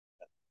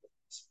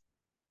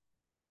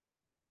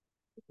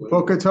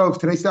Boker Tov.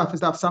 Today's daf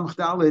is daf Samach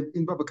Daled.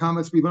 In Baba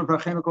comments, we learn for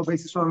a chemical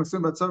basis on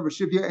Asim Batzar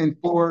V'Shivya, and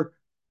for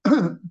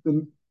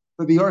the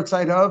yard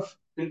side of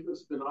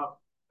Pinchas ben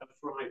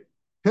Ephraim.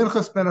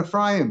 Pinchas ben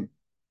Ephraim.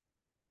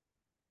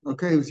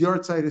 Okay, whose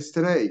yard side is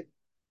today.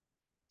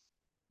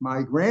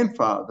 My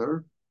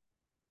grandfather,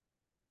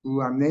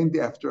 who I'm named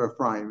after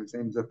Ephraim, his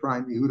name is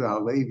Ephraim Yehuda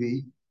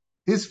Halevi.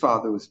 His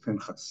father was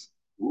Pinchas.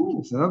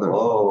 It's another.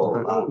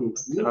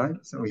 Right?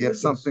 So we have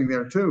something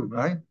there too,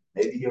 right?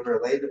 Maybe you're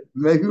related.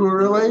 Maybe we're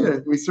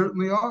related. We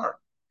certainly are.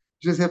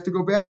 You just have to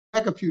go back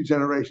a few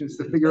generations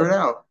to figure it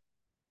out.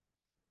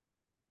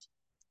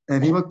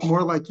 And he looked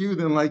more like you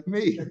than like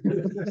me.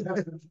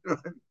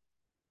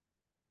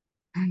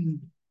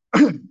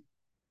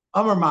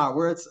 Amar Ma,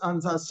 where it's on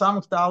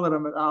Samach Dalet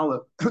Amid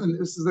Aleph.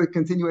 This is a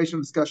continuation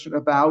of discussion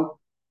about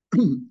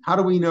how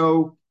do we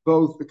know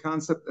both the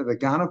concept of a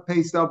ganav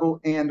pays double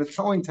and a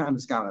towing time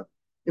is ganav.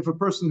 If a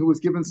person who was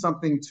given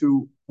something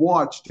to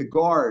watch, to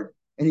guard,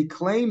 and he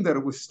claimed that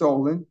it was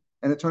stolen,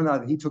 and it turned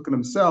out that he took it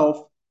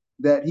himself,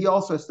 that he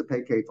also has to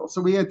pay kefil. So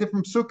we had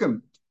different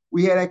psukim.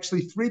 We had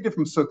actually three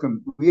different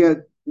psukim. We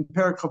had in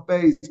Perek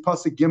Chafei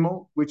Pasuk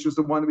Gimel, which was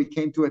the one that we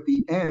came to at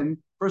the end.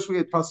 First we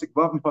had Pasuk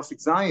Vav and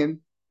Pasuk Zayin,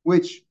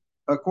 which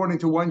according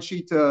to one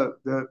sheet, the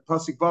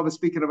Pasuk Vav is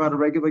speaking about a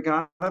regular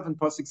ganav, and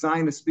Pasuk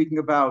Zayin is speaking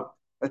about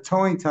a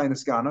towing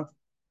tainus ganav.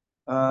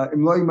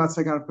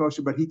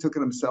 But he took it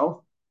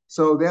himself.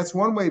 So that's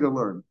one way to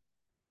learn.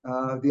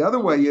 The other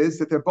way is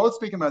that they're both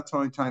speaking about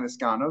towing tainus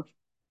ganav,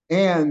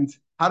 and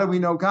how do we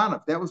know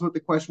ganav? That was what the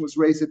question was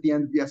raised at the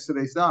end of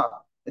yesterday's daf.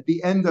 At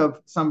the end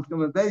of some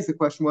days, the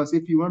question was,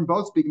 if you learn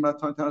both speaking about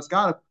towing tainus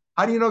ganav,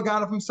 how do you know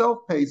ganav himself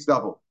pays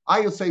double?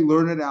 I'll say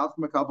learn it out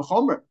from a kal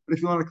v'chomer. But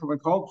if you learn it from a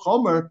kal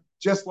v'chomer,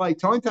 just like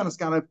towing tainus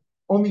ganav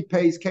only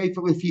pays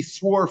kefil if he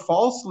swore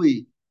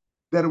falsely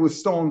that it was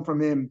stolen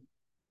from him,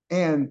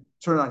 and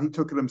turned out he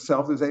took it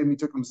himself. There's he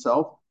took it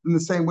himself. In the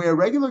same way, a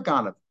regular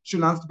ganav should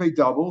not have to pay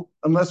double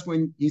unless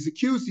when he's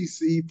accused,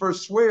 he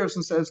first swears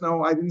and says,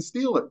 "No, I didn't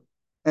steal it."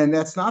 And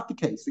that's not the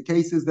case. The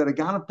case is that a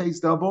ganav pays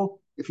double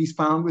if he's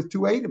found with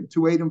two eidim.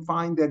 Two eidim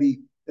find that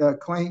he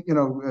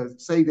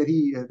say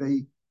that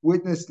they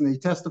witnessed and they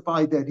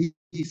testified that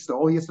he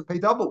stole. He has to pay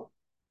double.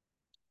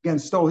 Again,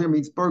 stole here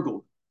means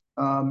burgled.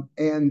 But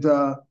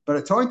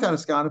a towing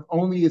tainus ganav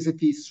only is if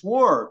he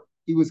swore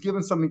he was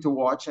given something to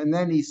watch, and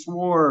then he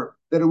swore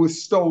that it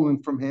was stolen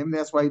from him.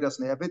 That's why he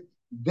doesn't have it.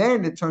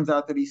 Then it turns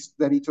out that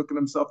he took it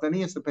himself. Then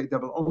he has to pay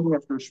double only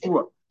after a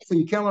shvua. So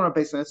you can't learn on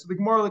based on that. So the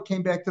Gemara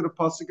came back to the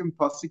pasuk and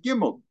pasuk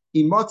gimel.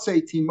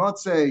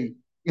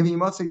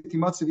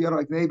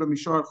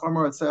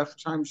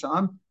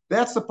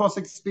 That's the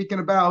pasuk speaking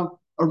about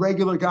a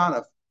regular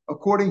ganav,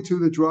 according to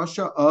the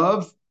drasha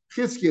of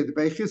Chizkiah, the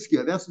Bei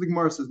Chizkiah. That's what the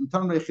Gemara says.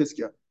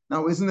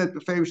 Now, isn't it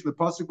the favorite of the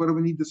pasuk? What do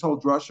we need this whole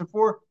drasha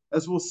for?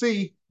 As we'll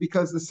see,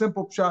 because the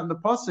simple pshat in the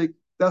pasuk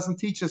doesn't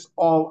teach us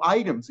all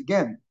items.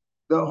 Again,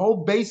 the whole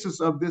basis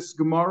of this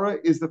Gemara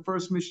is the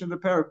first mission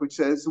of the parak, which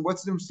says,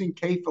 what's the difference between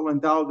kefil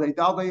and dalday?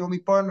 Dalday only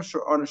part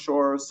on a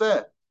shore or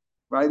set,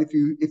 right? If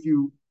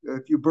you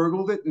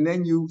burgled it and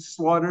then you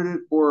slaughtered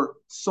it or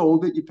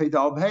sold it, you pay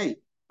dalday.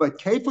 But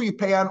kefil you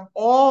pay on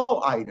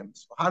all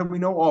items. How do we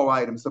know all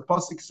items? The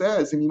pasuk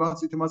says, in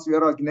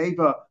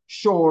gneva,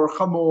 shor,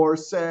 chamor,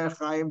 sech,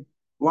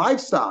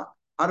 livestock.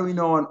 How do we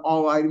know on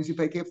all items you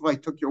pay kefil? I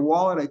took your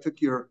wallet, I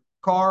took your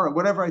car, or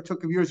whatever I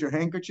took of yours, your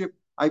handkerchief,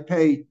 I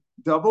pay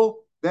double.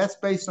 That's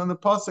based on the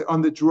pasuk,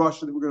 on the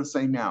drasha that we're going to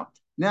say now.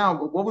 Now,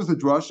 what was the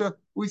drasha?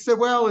 We said,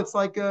 well, it's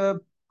like a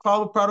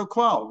klal of prado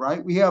klal,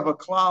 right? We have a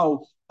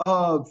klal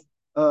of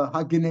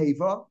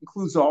hageneva,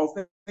 includes all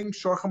things.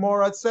 Shor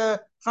chamor atzeh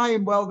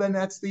chayim. Well, then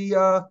that's the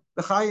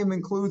chayim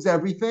includes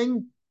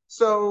everything.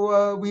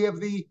 So we have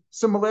the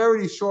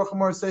similarity. Shor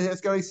chamor says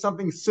it's got to be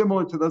something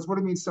similar to those. What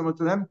do you mean similar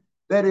to them?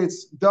 That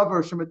it's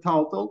davar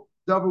shemetaltel,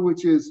 davar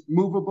which is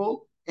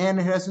movable and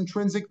it has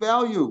intrinsic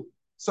value.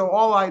 So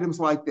all items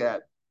like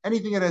that,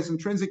 anything that has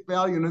intrinsic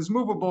value and is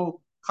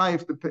movable,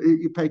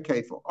 you pay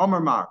kefil. Omar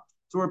Mar.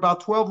 So we're about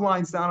 12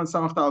 lines down in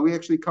Samach Dalet. We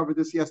actually covered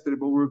this yesterday,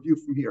 but we'll review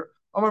from here.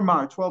 Omar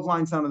Mar, 12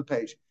 lines down on the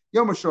page.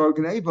 Yom HaShor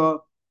Gneva.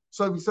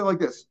 So we said like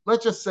this.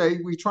 Let's just say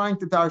we're trying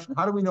to darshan.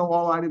 How do we know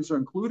all items are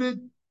included?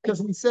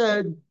 Because we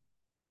said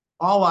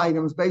all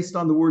items based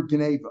on the word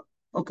Gneva.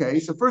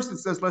 Okay, so first it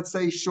says, let's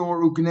say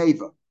Shor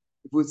Ugneva.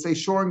 If we would say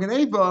Shor and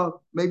Gneva,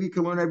 maybe you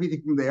can learn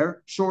everything from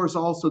there. Shor is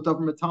also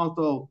davar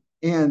metaltal,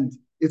 and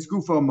it's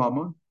gufa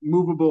mama,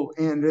 movable,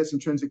 and it has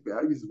intrinsic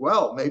value as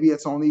well. Maybe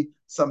it's only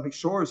something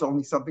shor is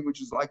only something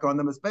which is like on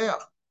the mizbeach.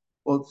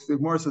 Well, the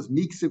Gemara says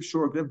miksiv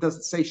shor. It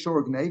doesn't say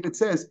shor gnev. It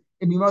says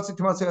in mimatzi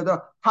timatzi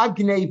ada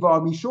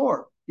hagneva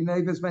mishor.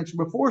 Gneva is mentioned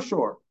before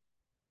shor.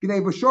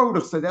 Gneva shor would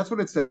have said. That's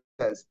what it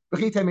says.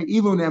 Maybe it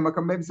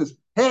says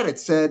had it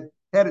said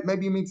had it.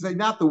 Maybe you mean to say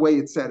not the way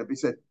it said it. He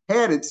said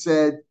had it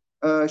said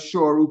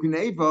shor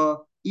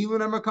ugneva ilu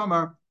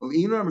nemakamar. Well,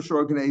 ilu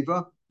nemashor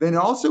gneva. Then it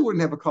also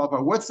wouldn't have a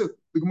klal. What's the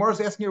Gemara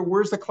is asking here?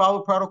 Where's the klal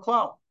of prado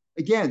klal?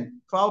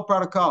 Again, klal of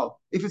prado klal.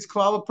 If it's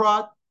klal of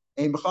prat,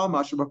 ein b'chal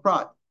masher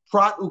b'prat.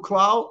 Prat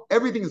uklal,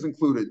 everything is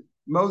included.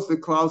 most the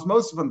clouds,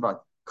 most of them,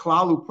 but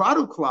cloud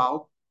prado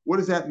cloud. What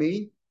does that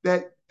mean?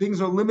 That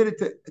things are limited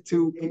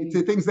to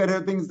things that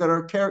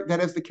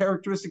has the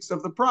characteristics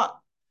of the prat.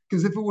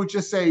 Because if it would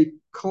just say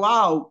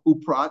cloud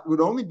uprat,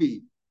 would only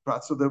be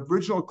prat. So the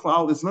original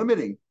cloud is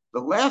limiting. The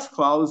last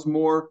cloud is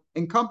more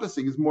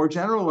encompassing, is more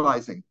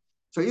generalizing.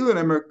 So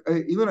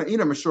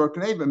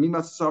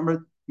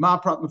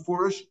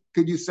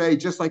could you say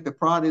just like the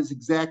prat is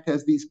exact,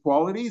 has these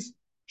qualities?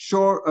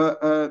 Shor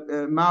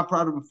ma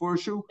prat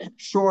b'furishu,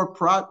 shor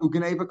prat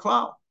ugeneva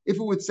cloud. If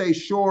it would say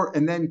shor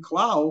and then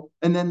cloud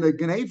and then the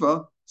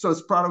geneva, so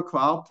it's prat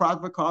cloud,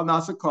 prat v'cloud,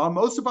 nasa cloud,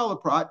 most of all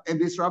prat, and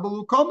this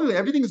rabalu komili,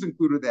 everything is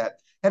included in that.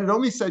 Had it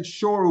only said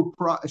shor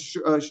had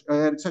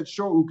it said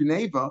shor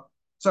ugeneva,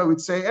 so I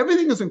would say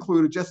everything is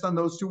included just on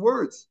those two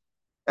words.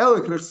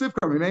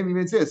 Maybe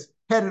means this.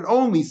 Had it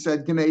only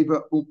said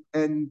Geneva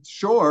and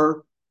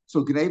shore,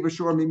 so Geneva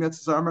shore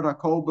mimetzarmer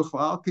hakol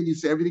b'chlal, can you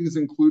say everything is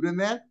included in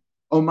that?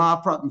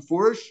 Oma prat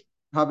mefurish,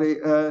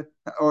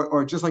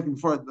 or just like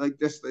before, like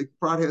this, the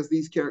prat has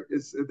these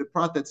characters. The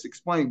prat that's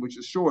explained, which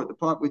is shore, the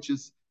prat which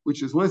is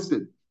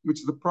listed, which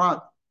is the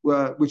prat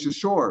which is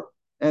shore,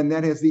 and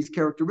that has these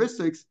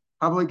characteristics.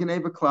 Havle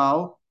Geneva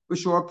klal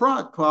b'shore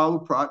prat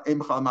klal prat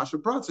emchal masha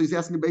prat. So he's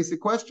asking a basic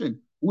question: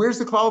 where's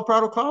the klal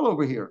prat klal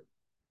over here?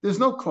 There's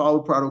no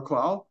klal prado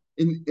klal.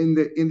 In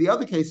the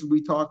other cases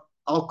we talk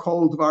al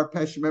kol dvar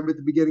pesha. Remember at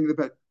the beginning of the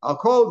pet al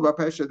kol dvar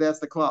pesha. That's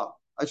the klal.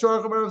 That's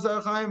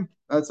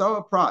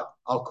our prat.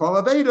 Al kol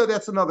aveda.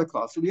 That's another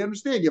klal. So we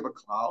understand you have a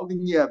klal,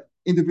 then you have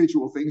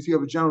individual things. You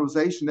have a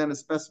generalization, then a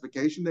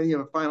specification, then you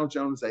have a final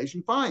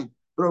generalization. Fine.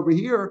 But over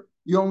here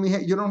you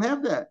don't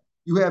have that.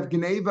 You have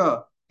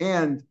Geneva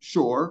and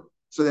shore.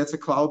 So that's a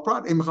klal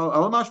prat.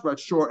 Alamashbrat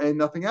shore and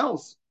nothing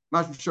else.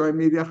 Mashbrat shore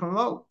maybe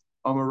lo.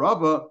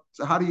 Amarava.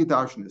 So how do you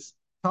darshan this?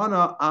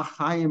 Tana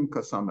achayim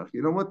kasamach.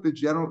 You know what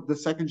the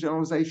second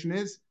generalization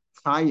is?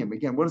 Chayim.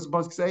 Again, what does the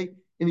pasuk say?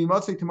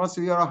 That's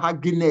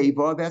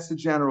the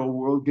general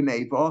word,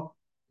 Geneva,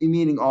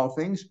 meaning all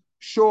things.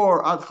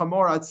 Shor ad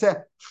chamor ad se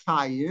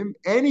chayim,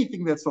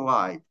 anything that's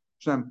alive.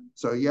 So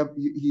you have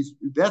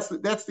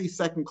that's the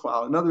second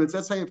cloud. In other words,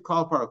 that's how you have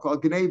cloud part.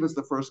 Cloud Geneva is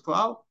the first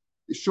cloud.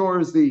 The shor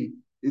is the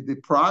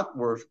prat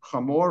or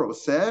chamor or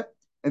se,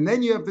 and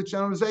then you have the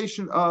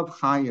generalization of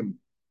chayim.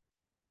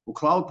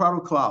 Uklal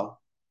prado klal,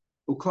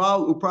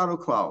 uklal uprado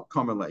klal,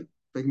 kamerle.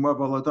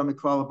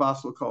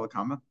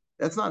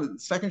 That's not a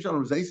second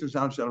generalization. It's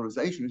not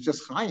generalization. It's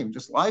just chayim,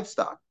 just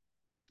livestock.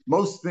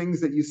 Most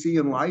things that you see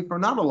in life are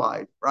not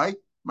alive, right?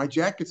 My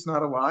jacket's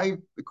not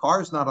alive. The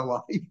car's not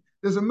alive.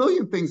 There's a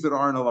million things that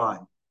aren't alive.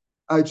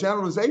 A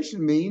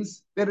generalization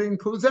means that it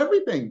includes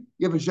everything.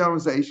 You have a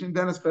generalization,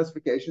 then a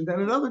specification, then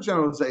another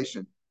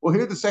generalization. Well,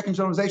 here the second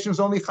generalization is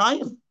only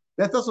chayim.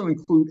 That doesn't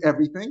include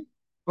everything.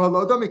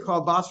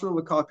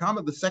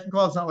 The second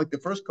call is not like the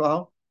first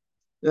call,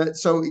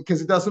 so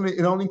because it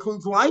only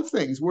includes live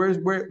things.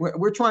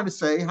 We're trying to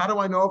say, how do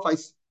I know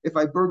if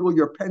I burgle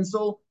your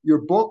pencil, your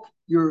book,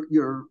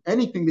 your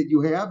anything that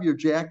you have, your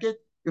jacket,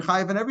 your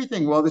chayiv and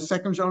everything? Well, the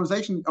second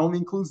generalization only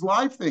includes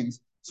live things.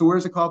 So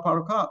where's the kal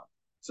parukah?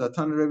 So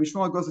Tana Rebbe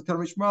Shmuel goes to Tana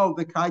Rebbe Shmuel,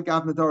 the kai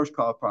gav nadarish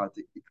kal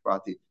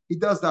prati. He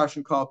does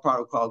darshan kal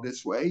parukah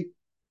this way,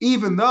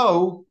 even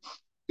though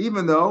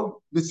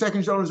the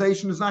second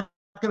generalization is not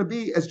going to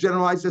be as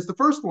generalized as the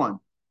first one,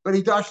 but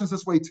he darshans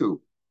this way too.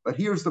 But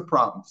here's the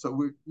problem. So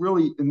we're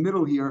really in the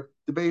middle here.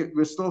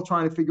 We're still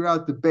trying to figure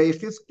out the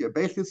Beis Chizkiah.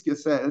 Beis Chizkiah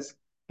says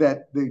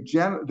that the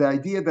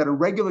idea that a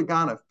regular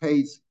ganav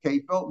pays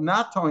kefil,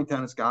 not towing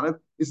tennis ganav,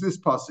 is this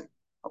pasuk.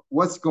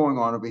 What's going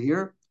on over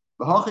here?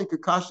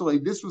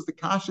 This was the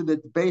kasha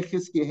that the Beis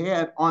Chizkiah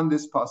had on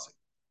this pasuk.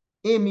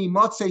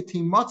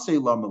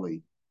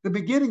 The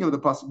beginning of the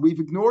pasuk we've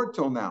ignored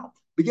till now.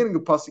 Beginning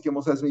of pasuk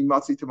Gimel says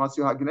matzi to matzi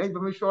hageneva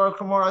mishor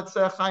chamor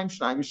atzeh chaim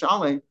shnai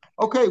mishalem.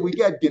 Okay, we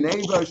get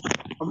geneva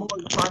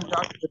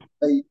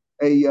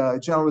a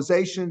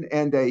generalization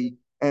and a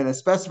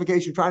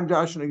specification trying to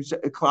dash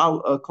a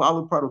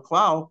cloud part of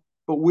cloud.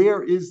 But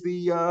where is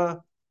the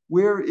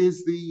what are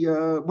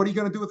you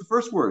going to do with the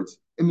first words?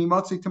 Imi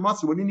matzi to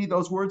matzi. What do you need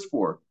those words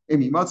for?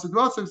 Imi matzi to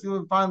matzi.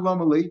 You'll find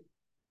lomali.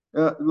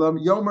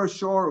 Yomer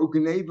shor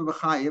ugeneva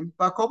v'chayim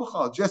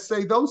ba'kol. Just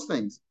say those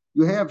things.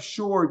 You have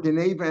shor,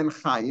 geneva, and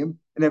chayim,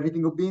 and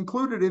everything will be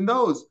included in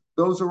those.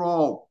 Those are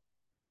all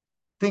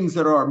things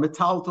that are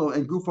metaltal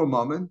and gufo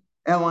mammon.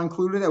 El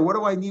included that. What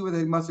do I need with a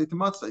matzah to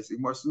matzah? I see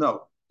more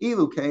no.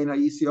 Ilu kain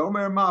ayisi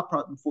omer ma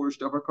prat before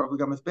shdavar karv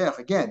l'gamas beach.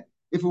 Again,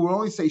 if it would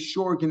only say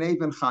shor,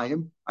 geneva, and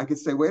chayim, I could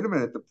say, wait a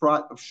minute, the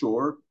prat of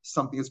shor,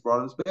 something that's brought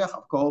in as beach.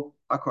 I've called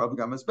akarv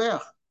l'gamas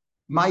beach.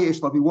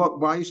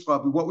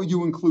 What would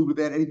you include with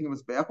that? Anything in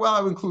Mizbeach? Well, I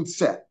would include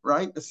set,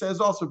 right? The set is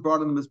also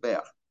brought in the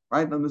Mizbeach,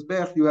 right? And on the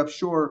Mizbeach, you have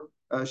shor,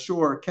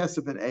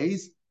 kesef, and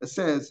a's. It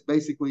says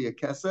basically a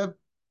kesef,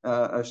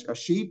 a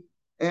sheep,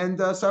 and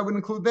so I would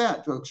include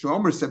that.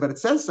 Shomer said, but it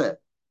says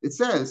set. It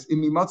says in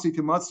mimatzi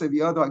to matzeh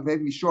v'yado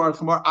agnev mishor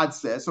chamar ad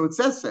says. So it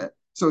says set.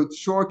 So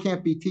shor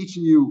can't be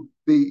teaching you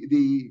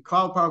the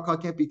klal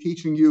parakal can't be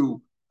teaching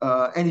you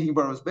anything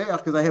about Mizbeach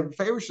because I have a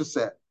favorish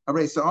set.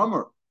 Arei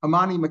Sa'amar,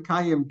 Hamani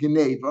Makayim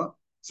Geneva.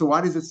 So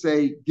why does it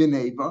say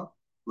Geneva?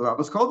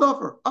 L'Rabbos Kol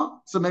Davar. Oh,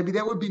 so maybe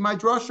that would be my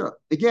drasha.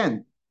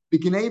 Again, the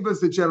Geneva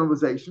is the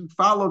generalization,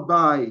 followed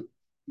by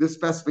the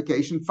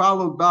specification,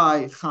 followed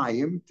by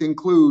Chaim to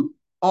include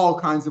all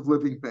kinds of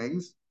living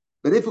things.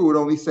 But if it would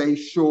only say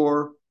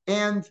shore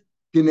and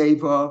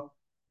Geneva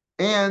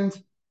and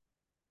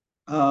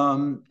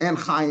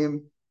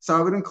Chaim, so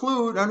I would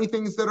include only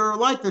things that are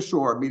like the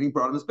shore, meaning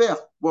B'rah Mizbeach.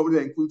 What would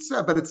they include?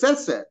 Seh, but it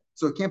says Seh,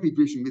 so it can't be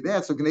teaching me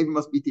that. So Geneva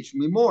must be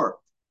teaching me more.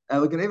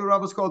 Geneva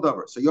Rabbos Kol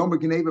Davar. So Yomer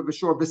Geneva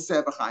B'Shor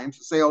B'Seh B'Chaim.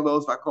 So say all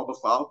those V'Kol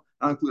B'Chlal.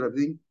 I'll include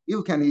everything.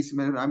 Il Kan Yisim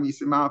I'm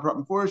Yisim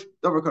Ma'aprap Mefurish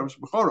Davar Kadosh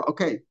B'Chora.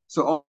 Okay,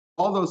 so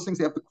all those things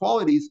have the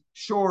qualities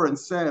Shor and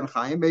Seh and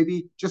Chaim.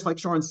 Maybe just like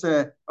Shor and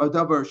Seh or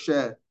Davar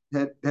Sheh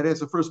that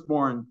has a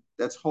firstborn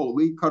that's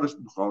holy Kadosh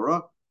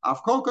B'Chora.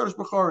 Afkol Kadosh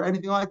B'Chora,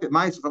 anything like that.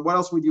 What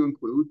else would you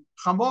include?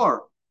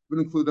 Chamor would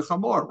include the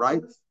Chamor,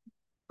 right?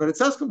 But it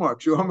says Chamor.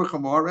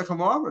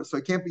 So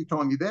I can't be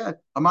telling you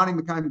that. Amani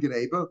Mekayim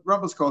Geneva.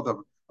 Rabbos Kol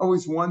Davar.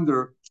 Always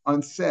wonder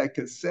on Seh,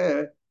 because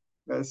Seh,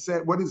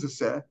 what is a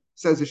Seh?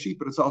 Says a sheep,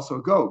 but it's also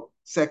a goat.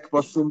 Seh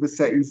Kvasum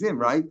B'Seh Izim,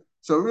 right?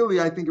 So really,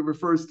 I think it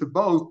refers to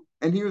both.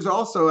 And here's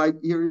also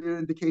an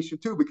indication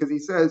too, because he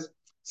says,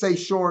 say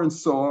shore and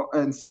saw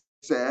and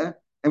Seh,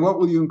 and what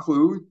will you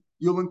include?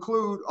 You'll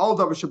include all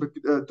Davar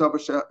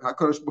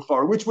HaKadosh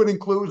B'Chor, which would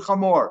include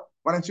Chamor.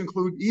 Why don't you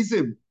include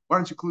Izim? Why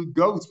don't you include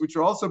goats, which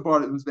are also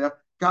part of the Mizbeach?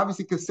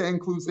 Obviously, because Seh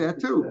includes that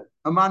too.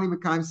 Amani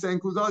Mekayim Seh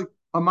includes all.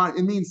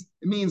 It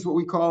means what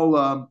we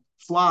call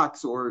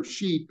flocks or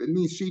sheep. It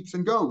means sheep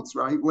and goats,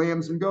 right?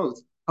 Lambs and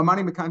goats.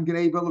 Hamani Mekayim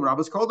Geneva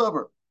L'Rabbos Kol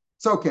Davar.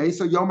 It's okay.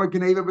 So Yomer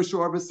Geneva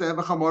B'Shor B'Seh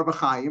V'Chamor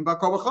B'Chaim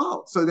V'Kol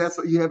B'Chal. So that's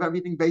you have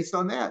everything based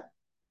on that.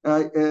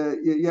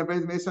 You have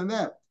everything based on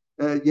that.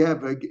 You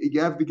have the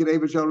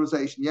Geneva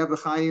generalization. You have the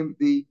Chaim,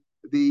 the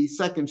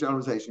second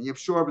generalization. You have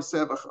Shor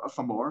B'Seh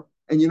V'Chamor,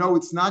 and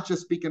it's not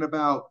just speaking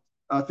about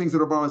things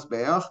that are B'rah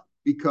Mizbeach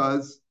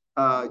because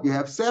you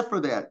have Seh for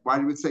that. Why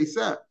do we say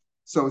Seh?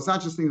 So it's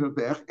not just things of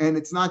Bech, and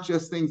it's not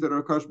just things that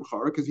are Kadosh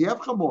B'Chora, because you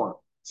have Chamor.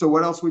 So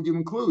what else would you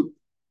include?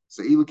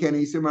 So Ilu Ken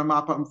Yisim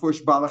Ma'apam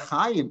Fush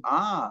Balachayim.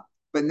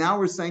 But now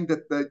we're saying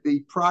that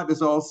the prat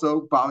is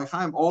also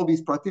Balachayim. All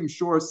these pratim,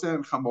 Shor, Seh,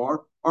 and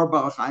Chamor, are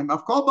Balachayim.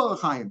 I've called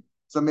Balachayim.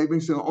 So maybe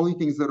it's the only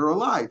things that are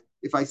alive.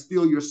 If I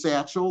steal your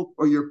satchel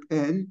or your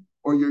pen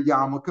or your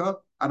yarmulke,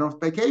 I don't have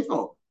to pay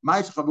kefil.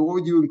 What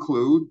would you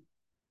include?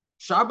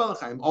 Shar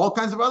Balachayim, all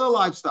kinds of other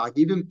livestock,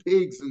 even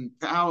pigs and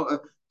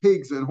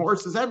pigs and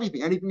horses,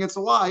 anything that's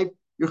alive,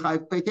 you're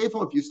chayiv pay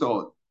kefil if you stole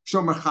it.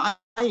 Shomer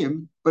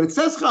Chaim, but it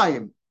says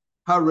Chaim.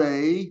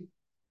 Hare,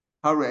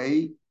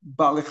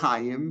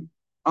 Balachayim,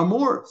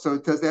 Amor. So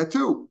it says that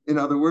too. In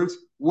other words,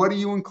 what are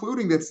you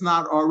including that's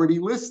not already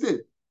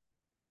listed?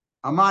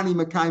 Amani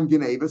Mekayim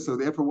Geneva. So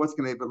therefore, what's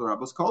Geneva? The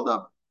Rabbos called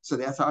up. So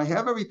that's how I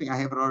have everything. I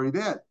have it already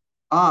there.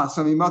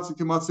 So mimatzi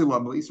to matzi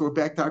lamli. So we're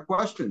back to our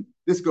question.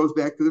 This goes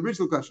back to the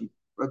original question.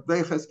 But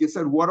Cheskia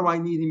said, what do I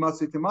need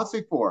himatzi to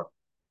matzi for?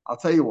 I'll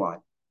tell you why.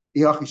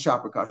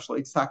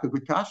 It's taka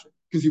good kasha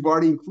because you've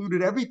already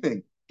included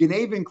everything.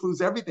 Geneva includes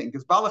everything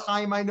because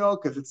Balachayim I know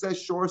because it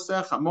says Shor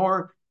Seh,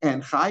 Hamor,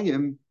 and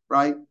Chaim,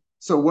 right?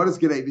 So what does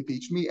Geneva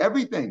teach me?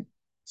 Everything.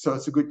 So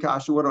it's a good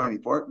kasha. What do I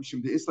need for it?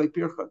 This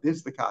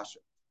is the kasha.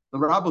 The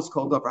Rabbos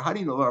called up. Or how do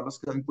you know the Rabbos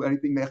can include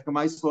anything?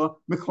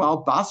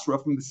 Mechlal Basra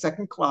from the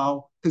second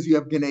klal because you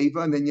have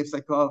Geneva and then you have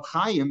Sekal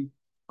Chaim.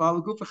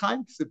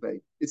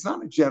 It's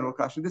not a general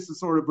kasha. This is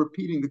sort of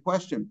repeating the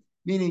question,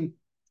 meaning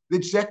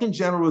the second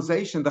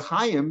generalization, the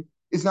Chaim,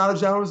 is not a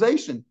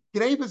generalization.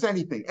 Geneva is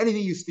anything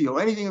you steal,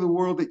 anything in the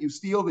world that you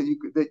steal that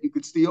you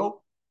could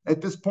steal.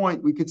 At this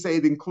point, we could say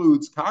it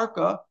includes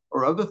karka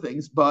or other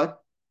things,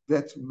 but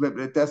that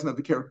doesn't have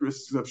the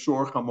characteristics of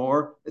shor,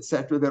 chamor,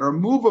 etc., that are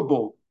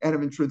movable and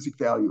of intrinsic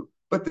value.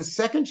 But the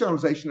second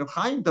generalization of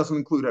Chaim doesn't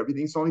include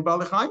everything. It's only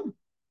Bali Chaim.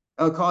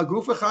 El Kal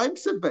Gufa Chaim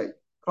Sibbe.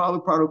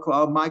 Klal Pardo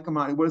Klal, my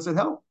Kamani. What does it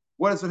help?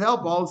 What does it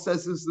help? All it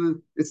says is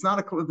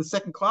the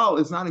second klal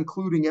is not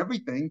including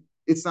everything.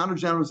 It's not a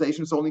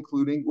generalization. It's only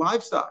including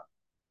livestock.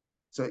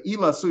 So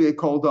Ila Suye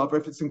called up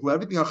if it's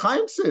including everything.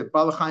 Chaim Sib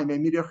Balachayim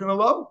Emirachin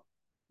Alo.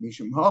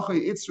 Mishum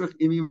Hachi Itzrich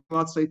Imi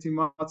Matzei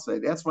Timatzei.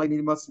 That's why I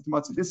need Matzei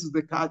Timatzei. This is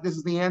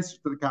the answer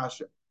to the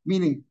kasha.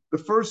 Meaning the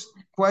first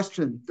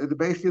question that the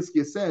Beis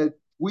Chizkiah said,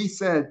 we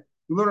said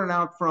you learn it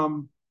out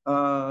from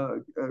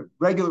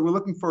regular. We're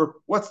looking for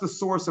what's the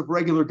source of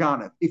regular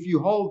Ganav. If you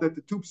hold that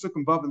the two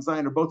psukim Vav and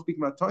Zayin are both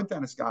speaking about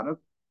Tointanis Ganav,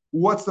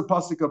 what's the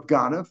pasuk of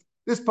Ganav?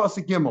 This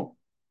pasuk Gimel.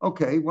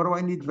 Okay, what do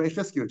I need Beis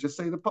Chizkiah? Just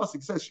say the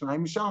pasuk says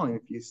Shnaim Mishalim.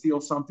 If you steal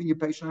something, you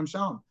pay Shnaim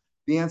Mishalim.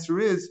 The answer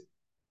is,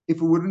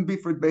 if it wouldn't be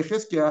for Beis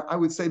Chizkiah, I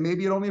would say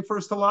maybe it only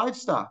refers to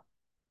livestock.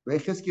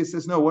 Beis Chizkiah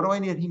says no. What do I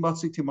need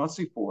Himatzi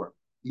Timatzi for?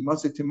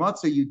 Himatzi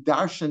Timatzi, you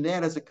darshan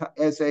that as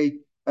a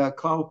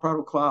klal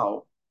prado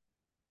klal.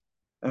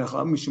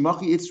 Amri,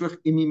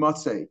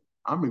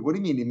 what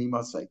do you mean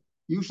imimatze?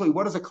 Usually,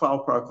 what is a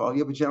klal prado klal? You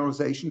have a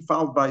generalization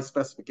followed by a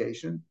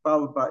specification,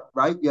 followed by,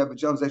 right? You have a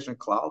generalization of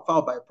klal,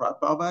 followed by a prat,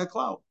 followed by a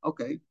klal.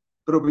 Okay.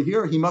 But over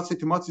here, himatze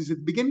timatze is at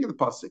the beginning of the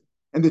pasuk,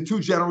 and the two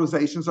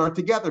generalizations are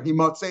together,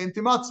 himatze and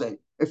timatze.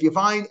 If you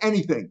find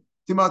anything,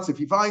 timatze, if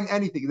you find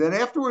anything, then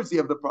afterwards you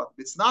have the prat.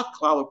 It's not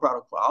klalu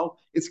prat klal,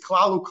 it's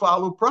klalu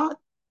prat.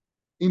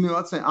 These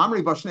are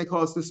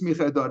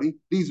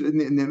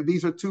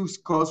two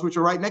clauses which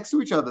are right next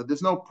to each other.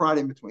 There's no prat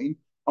in between.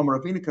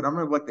 Like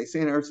they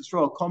say in Eretz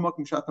Yisrael,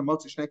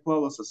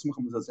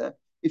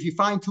 if you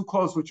find two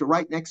clauses which are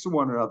right next to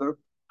one another,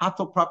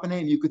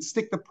 you could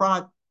stick the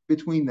prat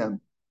between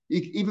them.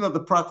 Even though the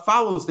prat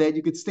follows that,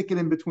 you could stick it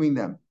in between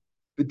them.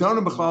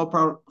 Yudarshan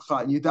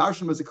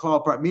was a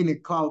klal prat, meaning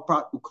klal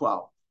prat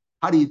uklal.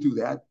 How do you do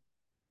that?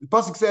 The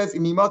pasuk says,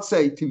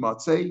 "Imimatze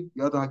timatze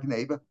yada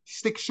hagneva."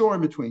 Stick shore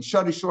in between.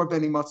 Shadi shore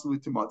ben imatze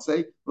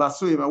timatze.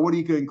 Lasuyim. What do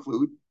you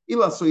include?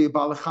 Ilasuya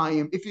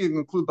balachayim. If you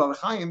include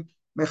balachayim,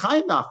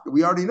 mechayim nafka.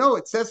 We already know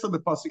it says from the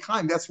pasuk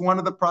chayim. That's one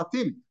of the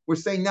pratim. We're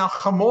saying now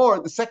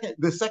chamor. The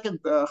second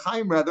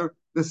chayim rather.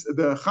 The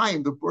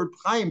chayim. The word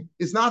chayim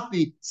is not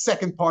the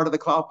second part of the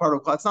klal part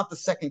of klal. It's not the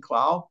second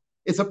klal.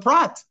 It's a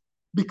prat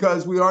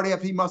because we already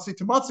have himatze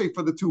timatze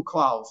for the two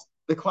klals.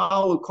 The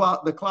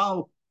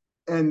klal.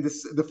 And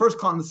the first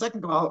klal and the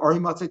second klal are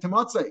himatze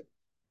timatze.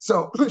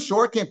 So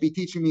shore can't be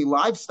teaching me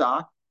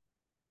livestock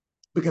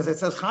because it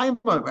says chaim.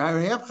 I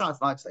already have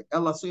livestock.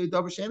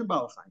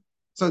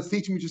 So it's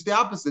teaching me just the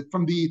opposite.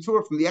 From the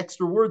yitur, from the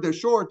extra word there,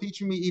 shore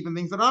teaching me even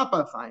things that aren't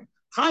balachayim.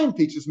 Chaim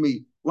teaches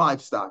me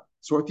livestock.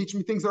 Shore teaching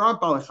me things that aren't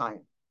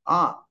balachayim.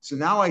 So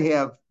now I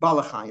have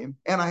balachayim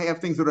and I have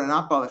things that are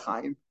not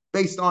balachayim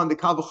based on the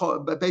klal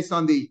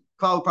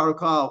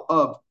parakal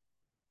of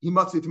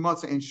himatze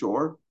timatze and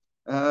shore.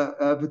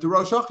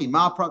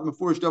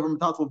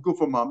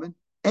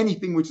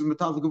 Anything which is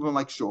metal gufam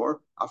like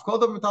shore, I've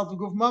called them metal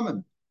gufam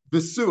mammon.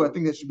 Visu, I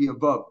think that should be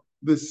above.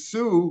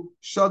 Visu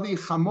shadi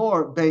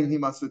chamor bein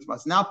himatz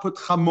v'tmas. Now put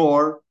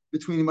chamor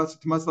between himatz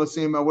v'tmas. Let's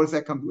say, what does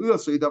that come to?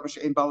 So yidavar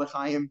she'ein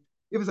balachayim.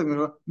 If it's like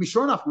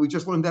mishornach, we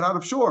just learned that out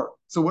of shore.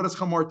 So what does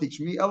chamor teach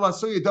me? Ella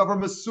so yidavar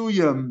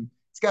masuyim.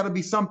 It's got to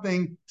be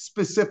something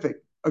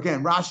specific.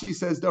 Again, Rashi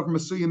says davar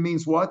masuyim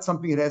means what?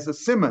 Something that has a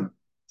simon.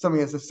 Something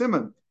has a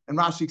simon. And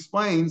Rashi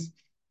explains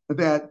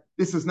that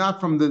this is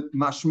not from the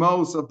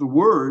mashmos of the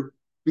word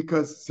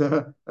because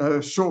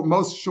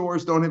most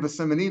shores don't have a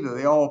simon either.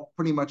 They all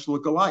pretty much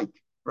look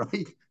alike,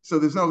 right? So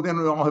they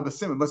don't all have a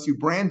simon. Unless you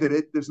branded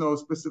it, there's no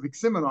specific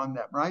simon on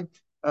them, right?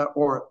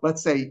 Or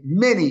let's say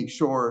many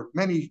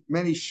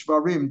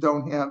shvarim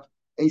don't have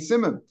a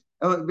simon.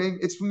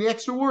 It's from the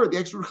extra word. The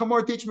extra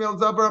chamor teach me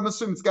al-davar. I'm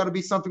assuming it's got to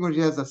be something which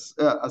has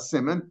a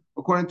simon.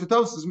 According to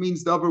Tosfos,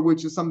 means davar,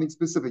 which is something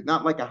specific,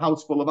 not like a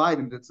house full of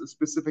items. It's a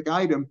specific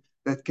item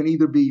that can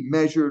either be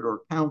measured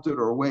or counted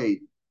or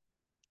weighed.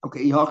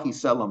 Okay, ihachi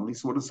selam. At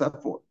least what is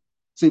that for?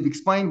 So you've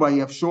explained why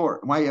you have shor,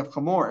 and why you have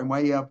chamor, and why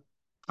you have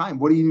chaim.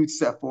 What do you need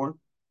set for?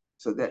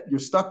 So that you're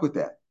stuck with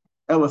that.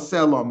 Ella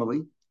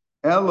selamali.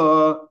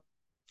 Ella,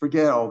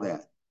 forget all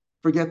that.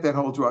 Forget that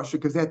whole drasha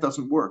because that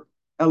doesn't work.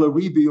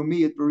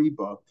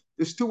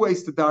 There's two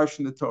ways to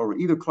darshan the Torah,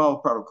 either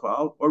klal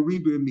paraklal or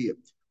ribu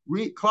umiyat.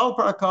 Klal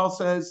paraklal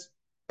says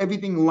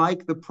everything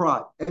like the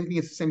prat, everything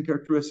has the same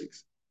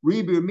characteristics.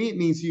 Ribu umiyat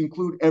means you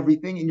include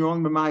everything and you're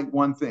only b'mayit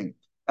one thing.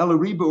 Ela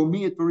ribu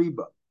umiyat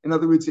b'riba. In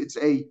other words, it's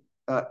a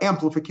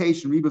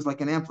amplification. Riba is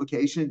like an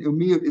amplification.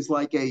 Umiyat is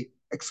like a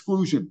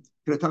exclusion.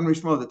 The Tanur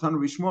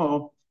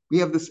Rishmo, we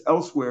have this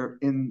elsewhere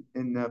in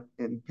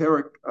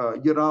Perak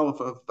Yud Aleph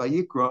of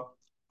Vayikra,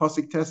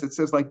 Pasuk Tes. It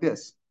says like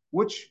this.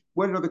 What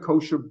are the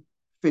kosher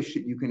fish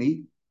that you can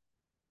eat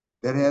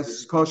that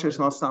has kosher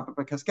snappa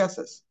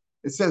kaskesses?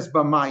 It says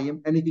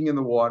b'mayim, anything in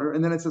the water,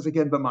 and then it says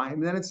again b'mayim,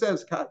 and then it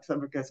says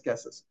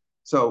kaskesses.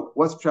 So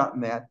what's pshat in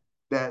that?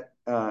 That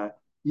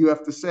you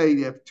have to say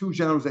you have two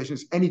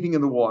generalizations: anything in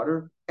the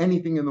water, and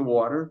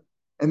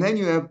then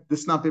you have the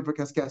snappa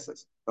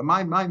kaskesses.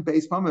 B'mayim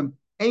based pamim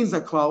ain't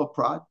zaklal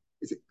prat.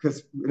 Is it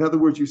because in other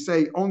words you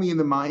say only in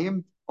the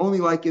mayim, only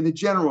like in the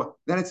general.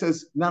 Then it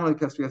says not only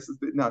kaskesses.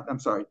 No, I'm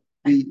sorry.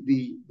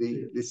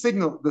 The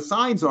signal, the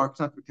signs are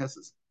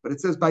kesses, but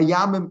it says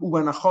bayamim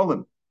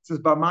u'anacholim. It says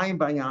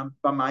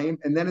bamayim,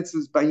 and then it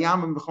says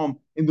bayamim v'chom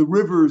in the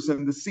rivers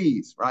and the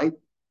seas, right?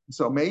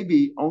 So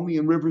maybe only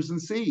in rivers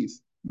and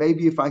seas.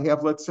 Maybe if I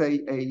have, let's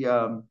say,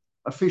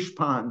 a fish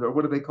pond, or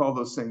what do they call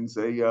those things?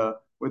 Where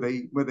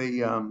they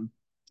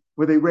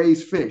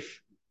raise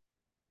fish.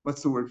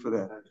 What's the word for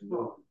that?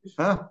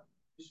 Huh?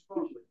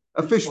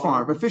 A fish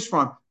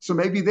farm. So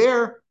maybe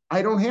there.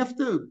 I don't have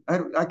to.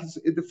 I can.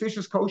 The fish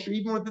is kosher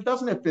even when it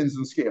doesn't have fins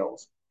and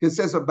scales. It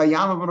says a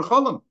bayam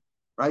v'necholim,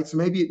 right? So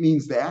maybe it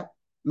means that.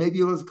 Maybe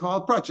it was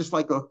called prat, just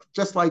like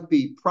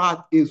the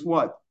prat is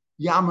what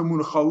yam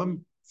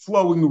v'necholim,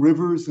 flowing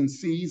rivers and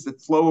seas that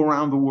flow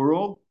around the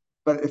world.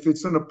 But if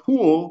it's in a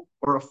pool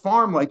or a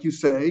farm, like you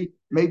say,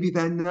 maybe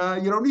then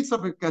you don't need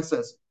something that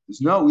says.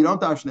 No, we don't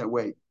dash in that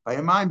way.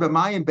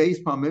 B'mayim base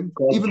pamim,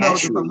 even though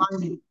the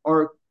b'mayim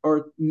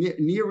are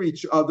near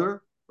each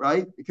other.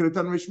 Right? It could have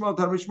done Rishmo,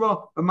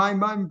 but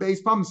my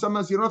base pump.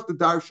 Sometimes you don't have to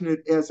darshan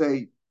it as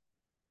a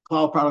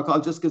klal protocol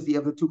just because you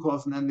have the two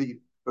clauses and then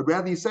but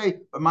rather you say,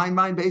 but my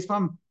mind based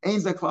on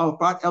ain't zaklal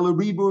prat ela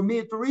riba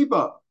umiyat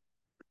riba.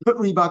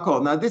 Riba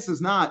call. Now this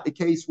is not a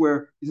case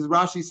where he says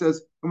Rashi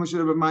says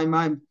my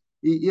mind.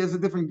 He has a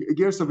different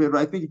gears of it.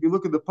 But I think if you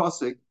look at the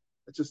pasuk,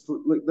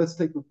 let's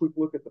take a quick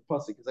look at the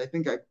pasuk because I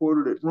think I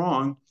quoted it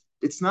wrong.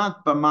 It's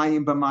not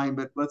b'mayim,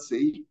 but let's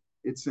see.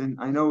 It's in.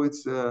 I know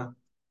it's in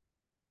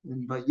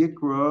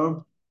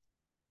Vayikra.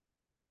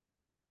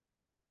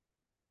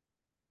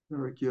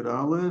 Yud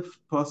Aleph,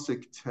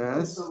 pasuk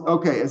tes.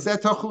 Okay, is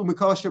that tachlu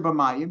mikol asher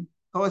b'mayim?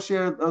 Kol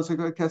asher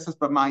kesses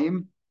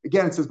b'mayim.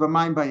 Again, it says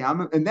b'mayim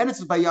bayam, and then it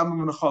says bayam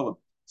v'necholim.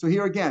 So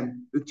here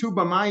again, the two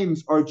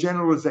b'mayims are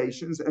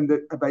generalizations, and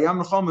the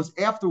bayam v'necholim is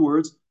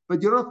afterwards.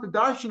 But you don't have to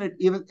darshan it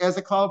even as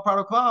a klal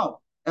prat klal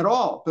at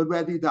all. But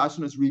rather you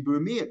darshan as riba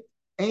umiyat.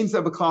 Ein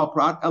zeh b'klal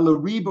prat ela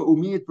riba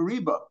umiyat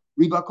v'riba.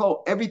 Riba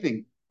kol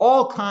everything,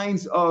 all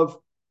kinds of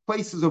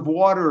places of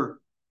water.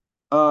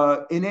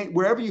 In it,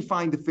 wherever you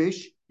find the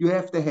fish, you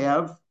have to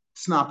have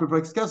snapper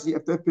v'exkes. You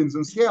have to have fins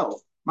and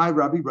scales. My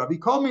Rabbi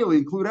call me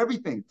include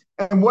everything.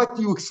 And what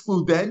do you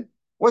exclude then?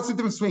 What's the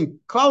difference between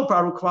klal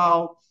prat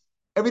klal?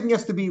 Everything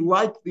has to be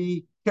like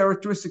the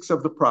characteristics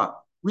of the prat.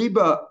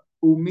 Riba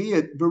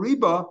umiyat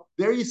v'riba.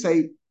 There you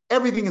say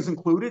everything is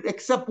included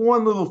except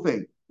one little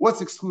thing.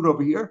 What's excluded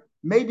over here?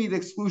 Maybe the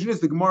exclusion is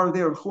the Gemara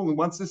there in Chulin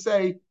wants to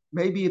say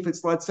maybe if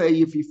it's, let's say,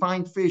 if you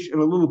find fish in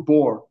a little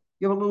bore.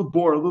 You have a little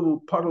bore, a little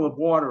puddle of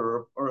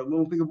water, or a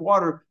little thing of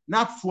water,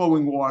 not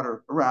flowing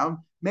water around.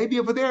 Maybe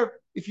over there,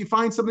 if you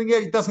find something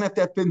there, it doesn't have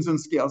to have fins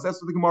and scales.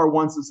 That's what the Gemara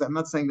wants to say. I'm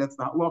not saying that's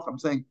not halach. I'm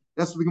saying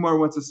that's what the Gemara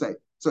wants to say.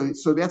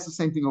 So that's the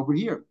same thing over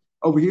here.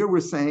 Over here, we're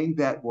saying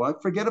that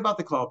what? Forget about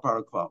the klal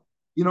prat klal.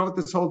 You know what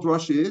this whole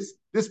drush is?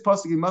 This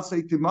pasuk in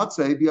Matzei to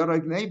Matzei,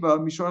 Bi'arag Neiba,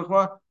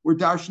 Mishorachwa, we're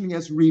darshaning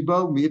as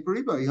riba, miyat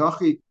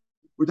riba.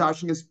 We're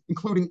darshaning as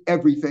including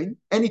everything.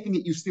 Anything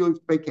that you steal, you have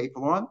to pay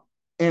kefil on.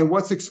 And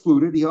what's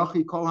excluded? So what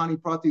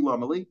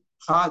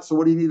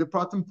do you need the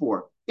pratim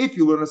for? If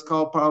you learn as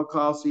klal prat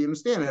klal, so you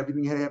understand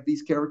everything had to have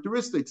these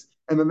characteristics.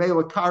 And the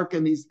mela karka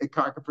and these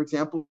karka, for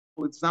example,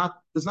 does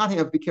not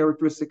have the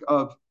characteristic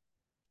of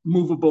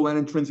movable and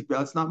intrinsic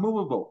value. It's not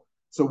movable.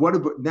 So what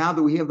about now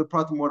that we have the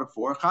pratim water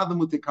for?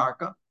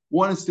 Karka.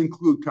 One is to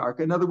include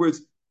karka. In other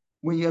words,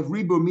 when you have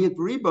riba miyat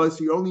riba,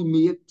 so you only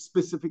miyat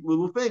specific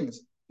little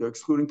things. They're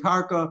excluding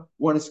karka.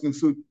 One is to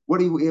include what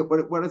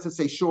does it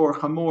say? Shor,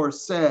 chamor,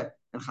 seh,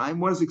 and chaim.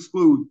 One is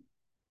exclude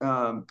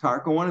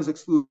karka. One is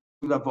exclude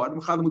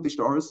avodim. Chadamut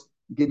ishtaros.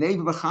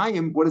 Geneva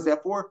v'chaim. What is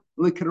that for?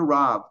 Likar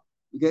rav.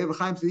 Geneva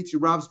v'chaim to teach you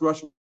Rav's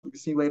drush. We can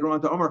see later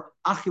on to Omar.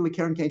 Achi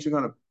lekeren kein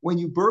shaganim. When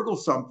you burgle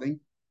something,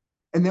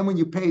 and then when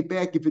you pay it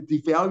back, if it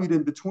devalued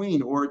in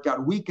between or it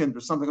got weakened or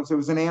something, it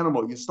was an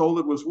animal. You stole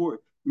it, when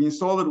you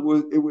stole it,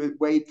 it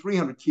weighed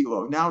 300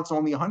 kilo. Now it's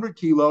only 100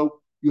 kilo.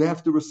 You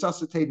have to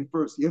resuscitate it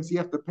first. You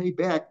have to pay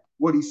back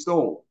what he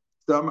stole.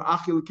 That's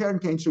what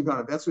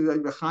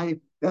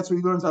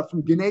he learns out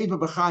from Geneva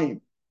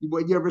B'chaim.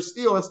 What you ever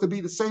steal has to be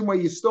the same way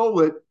you stole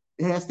it.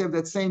 It has to have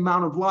that same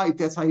amount of life.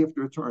 That's how you have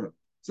to return it.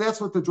 So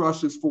that's what the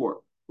drush is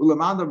for.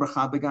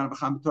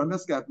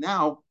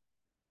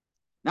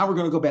 Now we're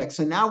going to go back.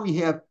 So now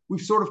we've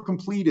sort of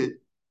completed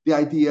the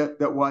idea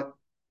that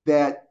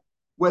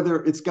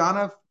whether it's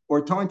ganav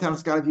or toin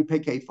tanas ganav, you pay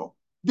kefil.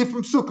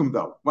 Different sukkim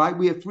though, right?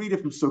 We have three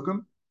different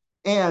sukkim,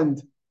 and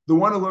the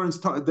one who learns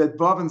that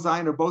vav and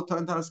zayin are both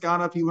toin tanas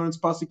ganav, he learns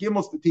pasuk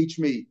gimel to teach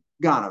me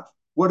ganav.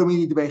 What do we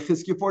need to be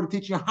chizkiya for? To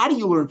teach you how do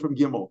you learn from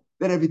gimel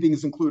that everything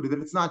is included, that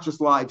it's not just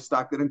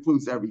livestock, that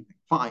includes everything.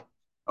 Fine,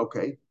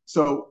 okay.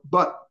 So,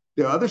 but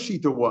the other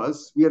shita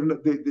was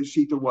the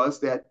shita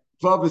was that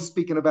Vav is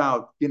speaking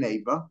about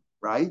Geneva,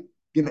 right?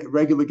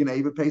 Regular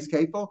Geneva pays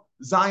kefil.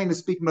 Zion is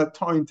speaking about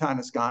Torin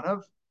Tanis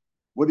Ganav.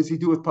 What does he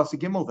do with Pasuk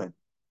Gimel then?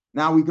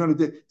 Now we're going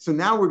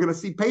to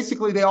see,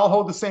 basically they all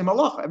hold the same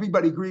halacha.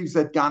 Everybody agrees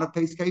that Ganav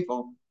pays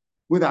kefil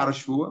without a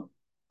shvua.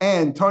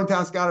 And Torin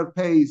Tanis Ganav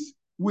pays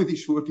with a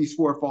shvua. If he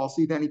swore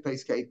falsely, then he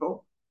pays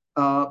kefil.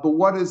 But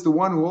what is the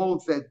one who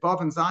holds that Vav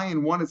and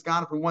Zion, one is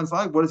Ganav and one's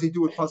life? What does he do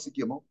with Pasuk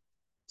Gimel?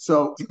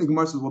 So the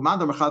Gemara says, well,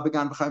 Mandar Mechad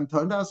Began B'chaim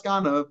Torin Tanis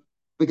Ganav.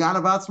 The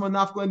Ganav Atzma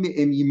Nafla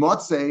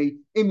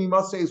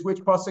Imimotse is which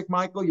pasuk,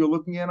 Michael? You're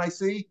looking at, I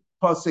see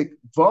pasuk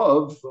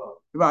Vav,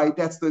 right?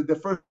 That's the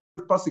first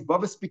pasuk.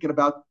 Vav is speaking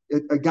about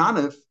a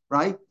Ganav,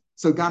 right?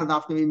 So Ganav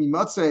Nafla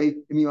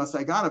Imimotse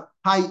Ganav.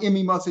 Hi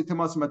Imimotse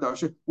Tamas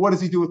Madarsha. What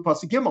does he do with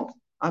pasuk Gimel?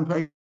 I'm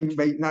praying,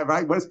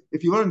 right? What is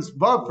if he learns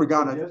Vav for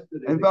Ganav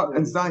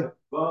and Zion?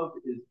 Vav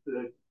is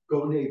the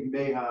Gonei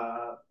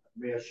Meha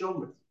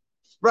Shomer.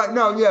 Right?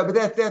 No, yeah, but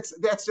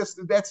that's just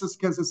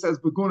because it says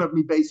Begunav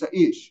Mi Beisa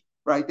Ish.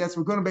 Right, that's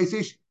what Guna Beis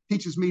Ish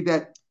teaches me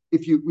that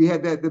we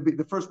had that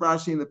the first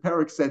Rashi in the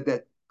Perek said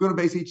that Guna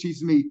Beis Ish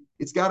teaches me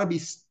it's got to be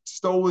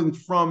stolen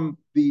from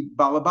the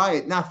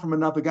Balabayit, not from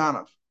another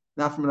Ganav.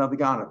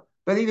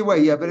 But either way,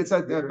 yeah. But it's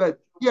that's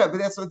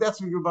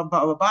what your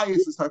Balabayit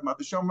is talking about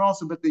the Shomer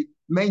also. But the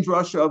main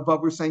drasha of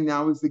what we're saying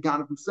now is the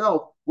Ganav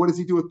himself. What does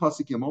he do with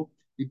Pasuk Gimel?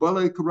 We've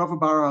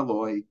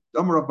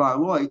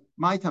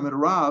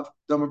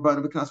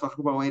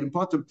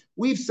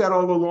said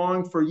all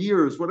along for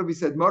years, what have we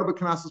said? Moda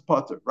b'knas is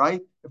potter,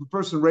 right? If a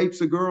person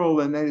rapes a girl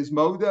and then is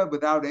moda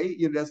without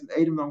doesn't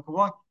aid him, don't come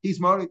along, he's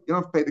moda, you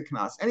don't have to pay the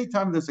knas.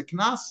 Anytime there's a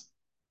knas,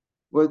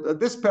 well,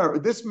 this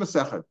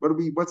Masechet,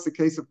 what's the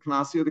case of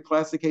knas here? The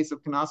classic case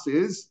of knas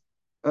is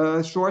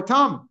short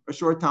tam. A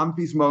short tam, if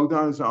he's moda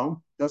on his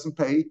own, doesn't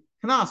pay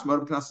knas.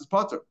 Moda b'knas is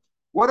potter.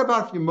 What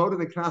about if you moda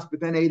the knas, but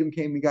then Adam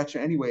came and got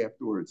you anyway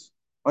afterwards?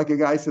 Like a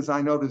guy says,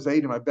 I know there's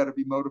Adam, I better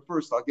be moda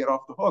first, I'll get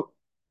off the hook.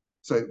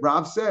 So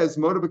Rav says,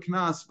 moda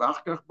b'knas,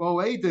 v'achkach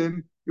bo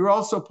Adam, you're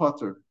also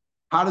potter.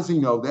 How does he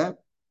know that?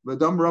 Why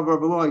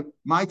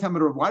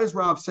does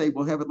Rav say,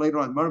 we'll have it later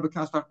on, moda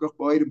b'knas, v'achkach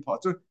bo Adam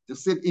potter?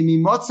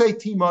 Imimotze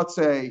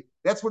timotze.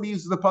 That's what he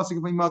uses the pasuk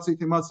of imimotze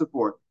timotze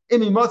for.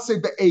 Imimotze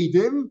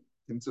be'edim,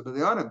 timotze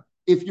be'edim.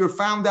 If you're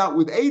found out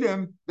with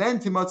Adam, then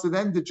timotze,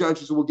 then the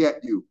judges will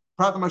get you.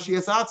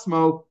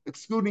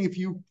 Excluding if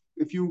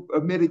you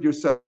admitted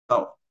yourself.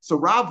 So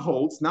Rav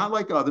holds, not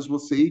like others, we'll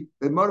see,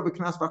 that moda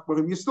b'knas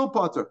v'achborim, you're still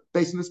potter.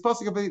 Based on this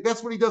pasuk,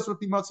 that's what he does with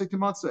the matzeh to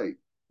matzeh.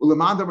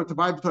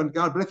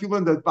 But if you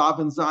learn that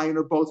Vav and Zion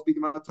are both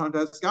speaking about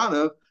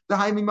Tandaskana, the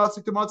Haimi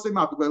matzeh to matzeh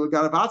mapigay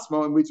l'ganav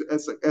atzmo, and which,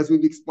 as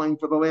we've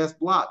explained for the last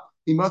blot,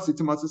 he matzeh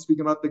to matzeh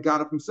speaking about the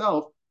God of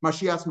himself.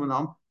 Mashiach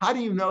Monam. How do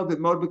you know that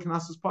moda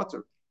b'knas is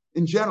potter?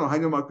 In general, how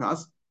do you know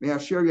b'knas?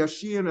 Me'asher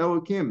yashin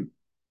elokim.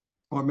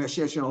 Or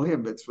Meshesh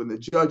Elohim, it's when the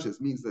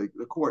judges, means the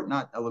court,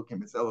 not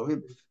Elohim, it's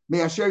Elohim.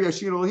 Me'asher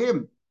Yashir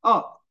Elohim.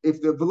 Oh,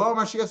 if the below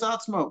Mashiach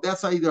Atzmo,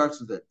 that's how he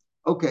answers it.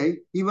 Okay,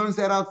 he learns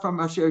that out from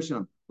Mashiach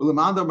Shem.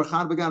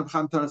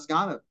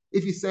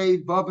 If you say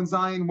Vav and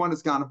Zion, one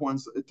is Ganav,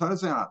 one's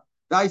Tanasana.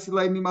 And he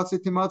learns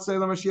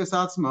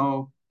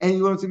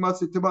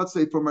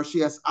Timatze for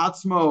Mashiach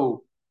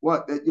Atzmo.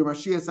 What? That your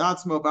Mashiach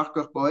Atzmo,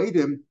 Bachkach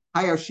Boedim,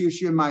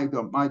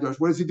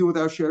 what does he do with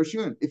our Asher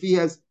Shun? If he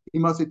has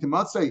Timatze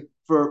Timatze,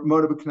 for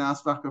moda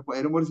b'knas v'achkach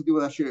bo'edem, what does he do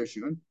with Asher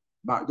Yeshun?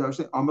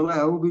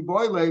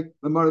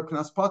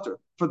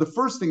 For the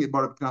first thing,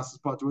 moda b'knas is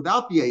potter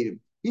without the Edom.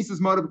 He says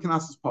moda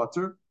b'knas is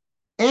potter,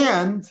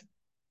 and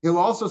he'll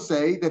also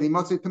say that he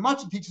must say too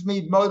much. It teaches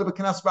me moda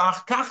b'knas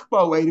v'achkach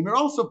bo'edem. You're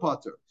also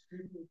potter.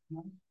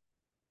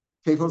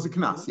 Kefil's a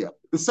knas, yeah.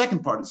 The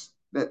second part is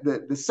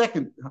the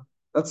second.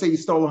 Let's say you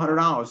stole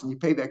 $100 and you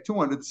pay back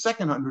 $200. The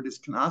second 100 is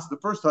knas. The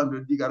first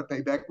 100 you got to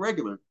pay back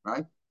regular,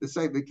 right? The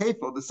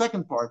kefil. The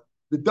second part.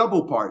 The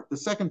double part, the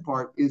second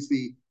part is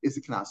the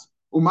knas.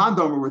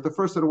 Umandomer with the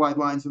first of the white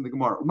lines in the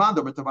Gemara.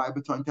 Umandomer tavai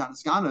b'toin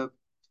tanaskanav.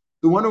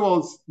 The one who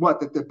holds what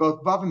that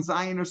both Vav and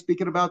Zion are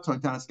speaking about toin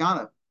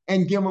tanaskanav,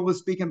 and Gimel is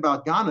speaking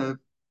about Ganav,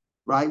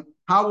 right?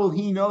 How will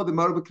he know the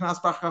moda b'knas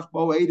v'achkach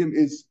bo'edem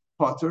is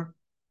potter?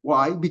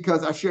 Why?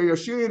 Because Asher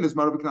Yashirin is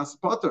moda b'knas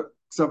potter.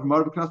 Except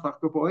moda b'knas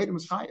v'achkach bo'edem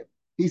is chayav.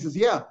 He says,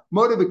 yeah,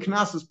 moda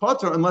b'knas is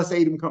potter unless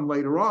Edom come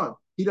later on.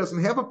 He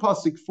doesn't have a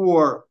pasuk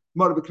for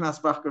moda b'knas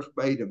v'achkach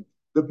bo'edem.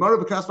 The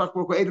moda b'knas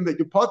v'achkach bo'edem that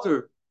you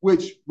potter,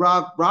 which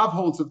Rav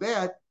holds of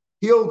that,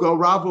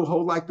 Rav will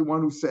hold like the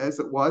one who says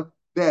that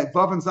that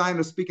Vav and Zion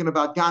are speaking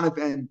about Ganav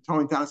and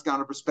Toin Tanis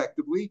Ganav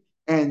respectively,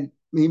 and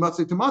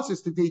Mimatzeh to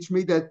Matzeh to teach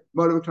me that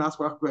moda b'knas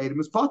v'achkach bo'edem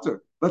is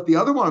potter. But the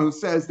other one who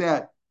says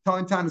that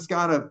Toin Tanis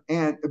Ganav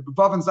and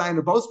Vav and Zion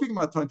are both speaking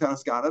about Toin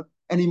Tanis Ganav,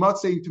 and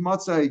Mimatzeh to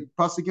Matzeh,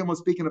 Pasuk Gimel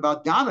speaking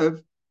about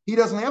Ganav, he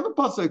doesn't have a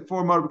pasuk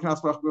for moda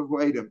b'knas v'achkach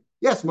bo'edem.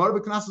 Yes, moda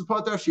b'knas is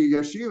potter,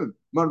 Yashiyun.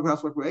 Moda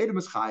b'knas v'achkach bo'edem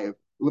is chayav.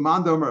 The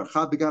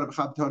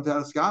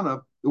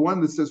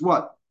one that says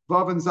what?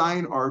 Vav and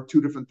Zion are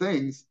two different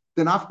things.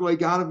 Then Afkalei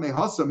Ganav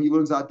Mehasam, he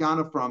learns out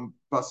Ganav from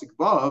Pasuk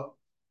Vav.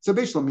 So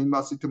Bishlam mean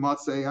Matzi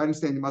Tamatze. I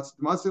understand the Matzi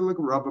Tamatze like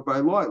Rabba by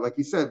law. Like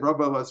he said,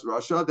 Rabba Las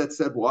Rasha, that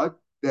said what?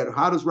 That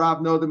how does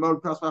Rab know the mode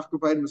of Krasvach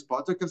Kubayim is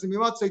potter? Because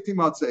Mimatze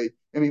Timatze.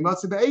 And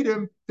Mimatze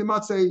Be'edim,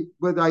 Timatze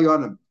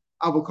Bedayonim.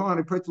 Avokon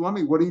and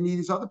Pretulami, what do you need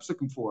these other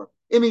psukim for?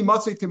 Imi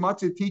Matze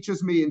Timatze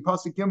teaches me in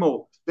Pasuk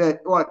Gimel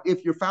that what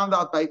if you're found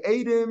out by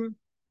Edim,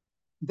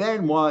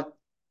 then what?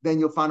 Then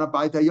you'll find out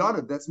by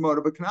Dayanim. That's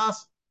moda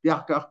b'knas.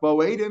 Yachkach bo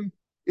Edim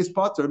is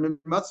potter. If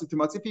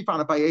you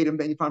found out by Edim,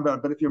 then you found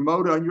out. But if you're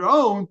moda on your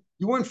own,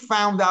 you weren't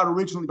found out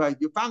originally by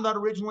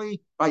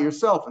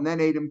yourself, and then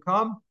Edim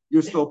come,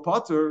 you're still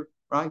potter,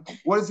 right?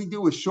 What does he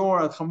do with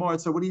shor at chamor?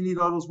 So what do you need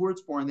all those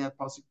words for in that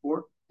pasuk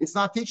for? It's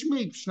not teaching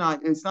me It's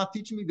not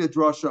teaching me the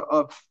drasha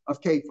of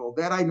kefil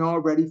that I know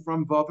already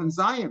from Vav and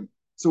Zion.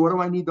 So what do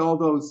I need all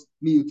those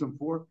miyutim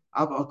for?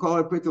 I'll call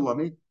it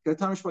Pritulami.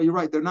 You're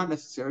right, they're not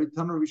necessary.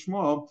 Any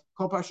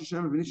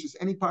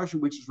parsha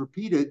which is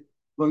repeated,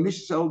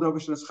 it's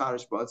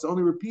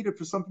only repeated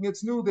for something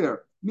that's new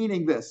there.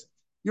 Meaning this.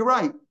 You're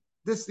right.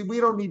 We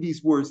don't need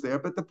these words there,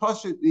 but the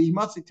pasha, the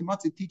Himatzi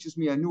Timatzi teaches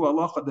me a new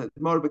halacha that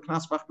moda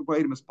b'knas v'achkach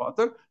bo'edem is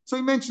potter. So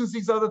he mentions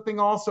these other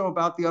things also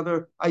about the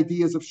other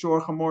ideas of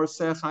shor, chamor,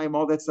 sechayim,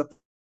 all that stuff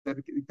that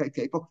we take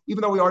table,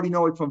 even though we already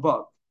know it from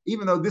Vav.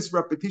 Even though this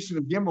repetition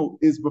of Gimel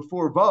is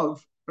before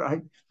Vav,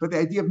 right? But the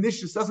idea of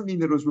Nishus doesn't mean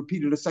that it was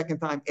repeated a second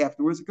time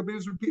afterwards. It could be it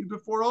was repeated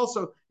before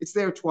also. It's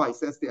there twice.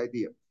 That's the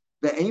idea.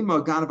 The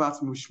Ema Ganav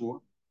Atzmo Shvur.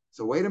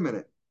 So wait a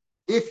minute.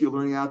 If you're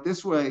learning out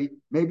this way,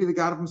 maybe the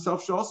God of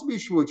himself should also be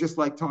shvua, just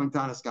like Toin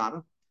Tanis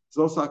Ganav.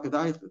 So also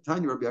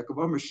Tanya Rabbi Yaakov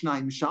Omer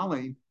Shnai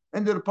Mishalim.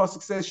 And then the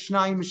pasuk says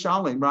Shnai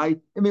Mishalim, right?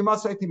 Shnai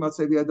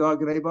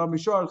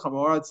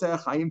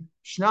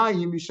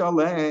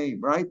Mishalim,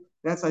 right?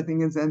 That's I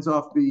think it ends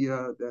off the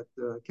that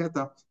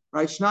keta,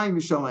 right? Shnai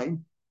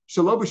Mishalim,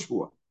 Shalo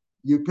b'shvua.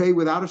 You pay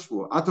without a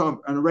shvua.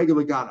 Atom on a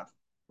regular ganav,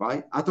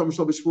 right? Atom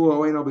shlo b'shvua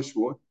or no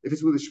b'shvua. If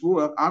it's with a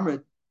shvua,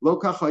 Amrit lo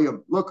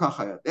kachayim, lo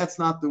kachaya. That's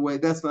not the way.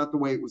 That's not the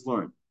way it was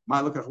learned.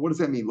 My lo what does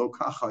that mean? Lo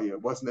kachaya.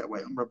 It wasn't that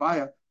way.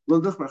 Rabbiya lo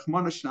duchmach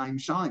mana shnayim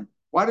shalim.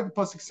 Why did the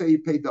pasuk say you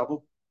pay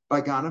double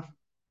by ganav?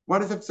 Why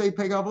does it say you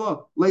pay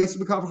double? Leis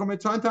b'kavacham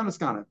toin tanis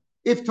ganav.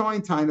 If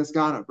toin tanis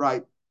ganav,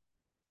 right,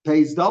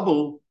 pays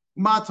double,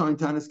 ma toin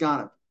tanis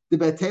ganav. The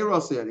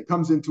beteros said it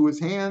comes into his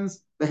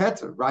hands. The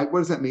heter, right? What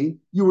does that mean?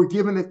 You were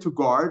given it to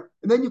guard,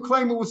 and then you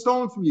claim it was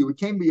stolen from you. It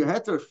came to your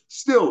heter.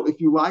 Still, if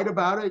you lied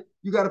about it,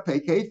 you got to pay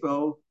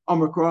kefil.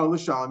 Amar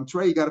l'shalom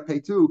trey, you got to pay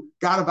too.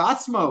 God of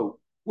Atzmo,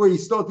 where he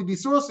stole to be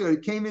sorcerer,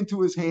 it came into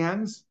his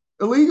hands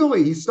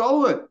illegally. He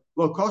stole it.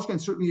 Well,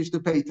 Koshkin certainly used to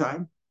pay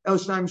time. El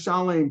Shnaim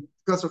Shalim.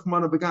 What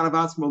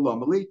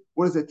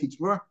does that teach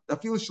more?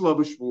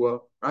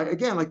 Right?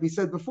 Again, like we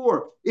said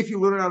before, if you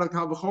learn out of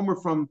Kavachomer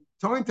from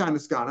Toin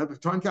Tanis Ganav, if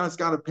Toin Tanis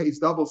Ganav pays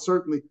double,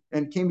 certainly,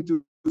 and came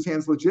into his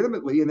hands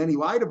legitimately, and then he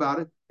lied about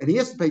it, and he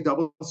has to pay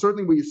double,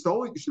 certainly when you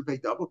stole it, you should pay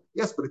double.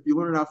 Yes, but if you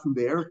learn it out from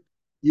there,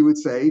 you would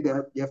say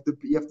that you have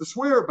to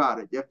swear about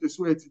it. You have to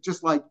swear. It's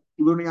just like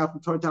you're learning out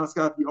from Toin Tanis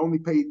Ganav, you only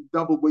pay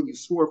double when you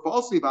swore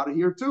falsely about it.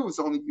 Here too, it's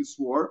only if you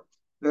swore.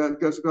 Even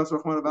without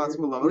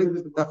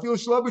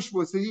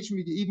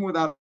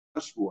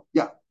a shvua.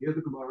 Yeah. Here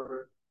the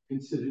Gemara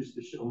considers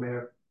the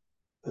shomer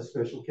a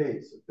special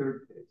case, a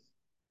third case.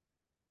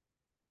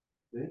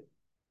 Okay?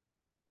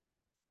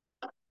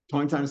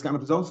 Toin Tanis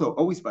Ganav is also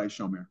always by a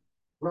shomer.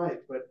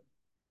 Right, but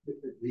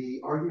the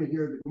argument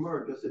here in the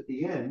Gemara, just at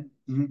the end,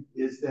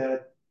 is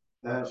that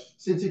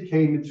since it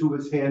came into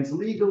his hands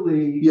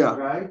legally,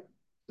 right?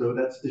 So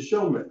that's the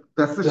shomer.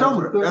 That's the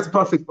shomer. That's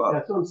pasuk vav.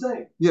 That's what I'm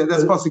saying. Yeah,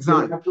 that's pasuk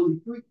zayin. There's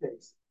actually three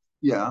cases.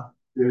 Yeah.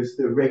 There's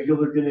the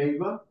regular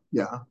geneva.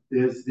 Yeah.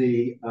 There's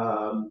the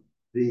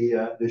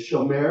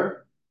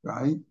shomer.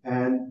 Right.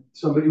 And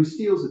somebody who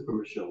steals it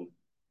from a shomer.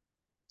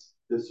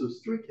 This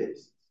was three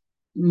cases.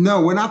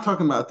 No, we're not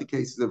talking about the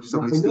cases of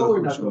somebody stealing. No,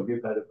 we're not talking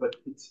about it, but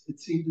it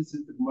seems as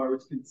if the Gemara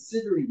is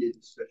considering it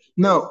a special case.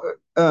 No.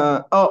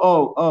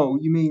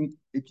 You mean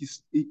if you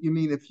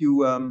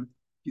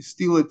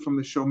steal it from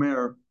the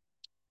shomer?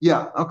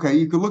 Yeah, okay,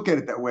 you could look at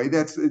it that way.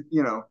 That's that's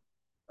why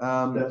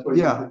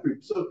you have the three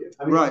psukim.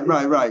 I mean,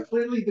 right.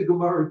 Clearly, the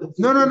Gemara doesn't.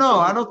 No.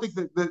 I don't think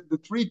that the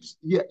three.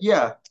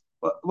 Yeah.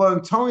 Well,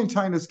 in Toin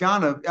Tanis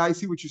Ganav, I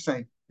see what you're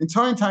saying. In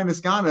Toin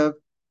Tanis Ganav,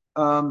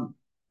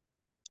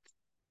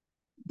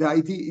 the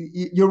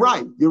idea. You're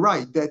right.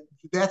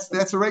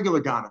 That's a regular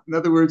Ganav. In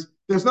other words,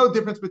 there's no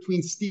difference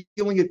between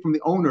stealing it from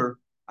the owner.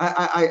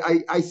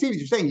 I see what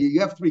you're saying. You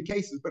have three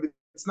cases, but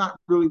it's not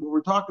really what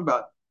we're talking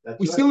about.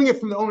 Stealing it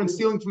from the owner and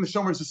stealing from the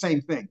shomer is the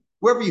same thing.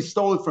 Wherever you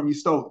stole it from, you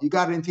stole it. You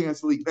got it into your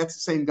hands legal. That's the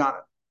same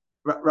ganav,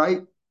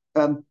 right?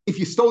 If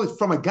you stole it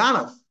from a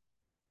ganav,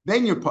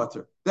 then you're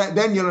putter.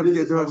 Then you don't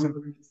get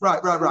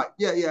right.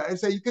 Yeah. And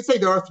so you could say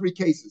there are three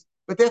cases,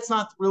 but that's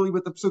not really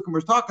what the psukim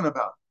are talking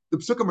about. The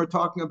psukim are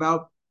talking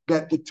about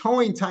that the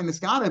Toin Tanis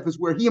Ganav is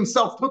where he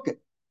himself took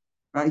it.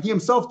 Right? He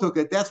himself took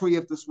it. That's where you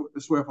have to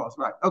swear false.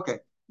 Right. Okay.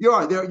 You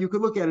are there. You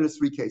could look at it as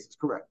three cases.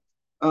 Correct.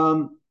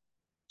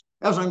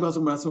 That's the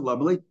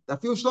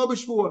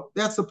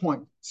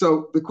point.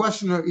 So the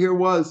question here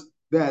was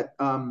that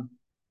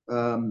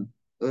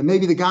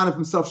maybe the Ganav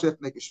himself should have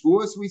to make a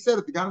shvua. So we said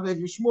if the Ganav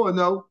makes a shvua,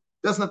 no,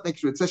 doesn't have to make a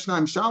shvua. It says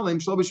Shnaim Shalim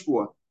Shlo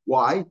b'shvua.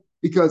 Why?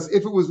 Because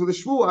if it was with a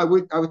shvua,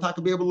 I would talk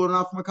to be able to learn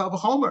out from a Kal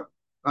V'chomer.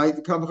 Right?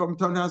 The Kal V'chomer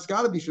turned out it's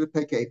got to be should have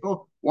paid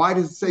kefil. Why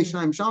does it say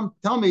Shnaim Shalim?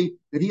 Tell me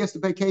that he has to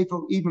pay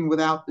kefil even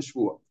without the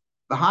shvua.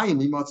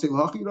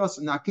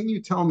 Now, can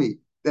you tell me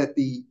that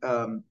the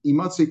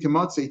Imatze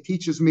Kematze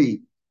teaches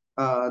me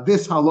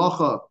this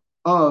halacha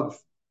of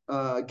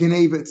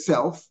Geneva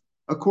itself,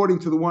 according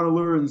to the one who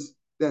learns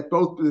that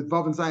both the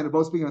Vav and Zayin are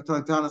both speaking of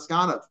Tanis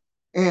Ganav,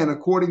 and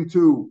according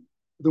to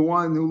the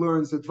one who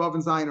learns that Vav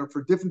and Zayin are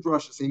for different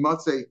drushes.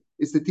 Imatze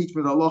is to teach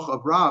me the halacha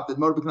of Rav that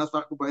Mordechai Knas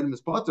Ba'edim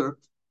is Potter.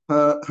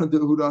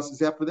 Who does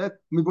is after that?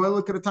 We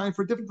look at a Tanya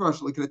for a different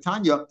drush. Look at a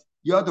Tanya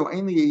Yado,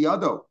 ainly a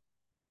Yado.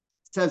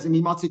 It says in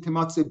Imatze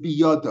Kematze be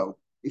Yado.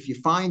 If you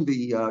find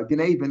the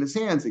Geneva in his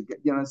hands,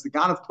 it's the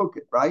Ganav took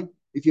it, right?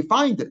 If you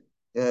find it,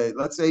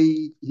 let's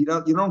say you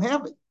don't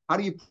have it. How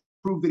do you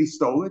prove that he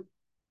stole it?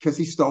 Because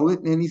he stole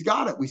it and he's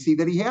got it. We see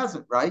that he has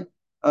it, right?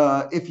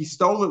 If he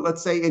stole it,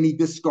 let's say, and he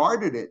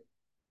discarded it,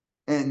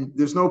 and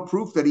there's no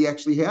proof that he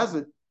actually has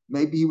it,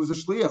 maybe he was a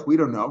shliach. We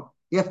don't know.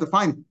 You have to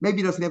find it. Maybe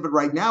he doesn't have it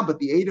right now, but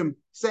the Edom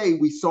say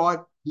we saw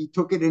it. He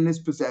took it in his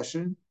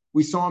possession.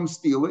 We saw him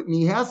steal it, and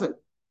he has it.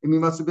 And he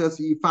must have been,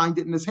 so you find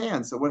it in his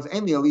hands. So what's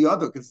any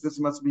other? Because this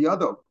must be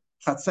other.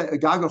 How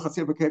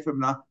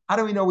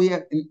do we know he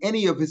had in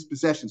any of his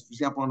possessions, for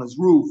example, on his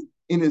roof,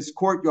 in his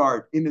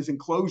courtyard, in his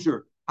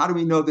enclosure? How do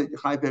we know that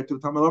Chai Ber to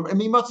Tamalom? And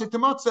mimatzei to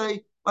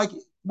matzei, like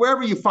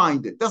wherever you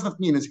find it, doesn't have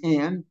to be in his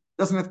hand,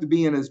 doesn't have to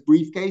be in his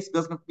briefcase,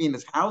 doesn't have to be in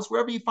his house,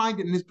 wherever you find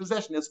it in his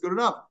possession, that's good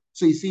enough.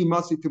 So you see,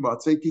 matzei to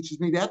matzei teaches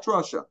me that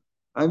drasha.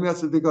 If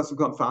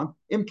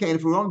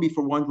it would only be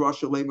for one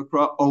drasha,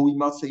 lemakra, we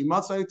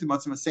matzei to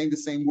matzei, saying the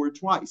same word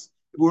twice.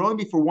 If it would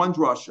only be for one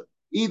drasha,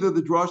 either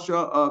the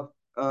drasha of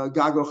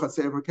Gago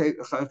Chaser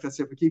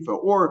Kifa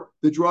or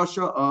the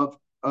drasha of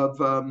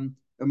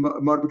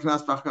Mordechai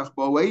Bachach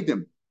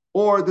Boedim,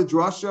 or the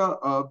drasha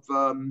of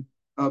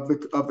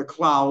the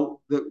klal,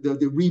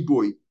 the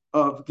ribui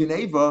of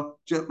Geneva,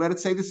 let it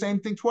say the same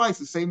thing twice,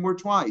 the same word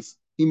twice.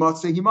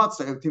 Himatzei,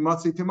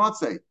 timatzei,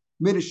 timatzei.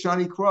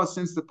 Midashani cross,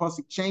 since the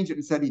pasuk changed it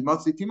and said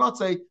himatzei,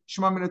 timatzei,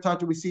 Shema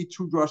Minatata, we see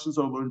two drashas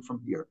are learned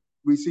from here.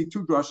 We see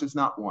two drashas,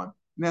 not one.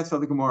 And that's how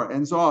the Gemara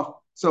ends off.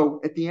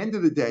 So at the end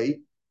of the day,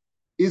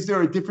 is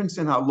there a difference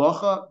in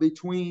halacha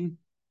between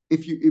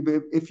if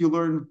you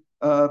learn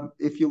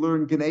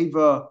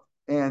Geneva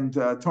and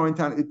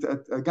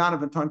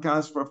Ganav and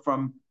Toin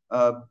from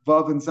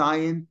Vav and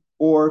Zion,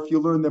 or if you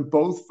learn them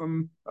both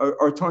from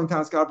or Toin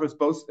Tanis Ganav,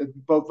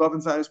 both Vav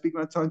and Zion are speaking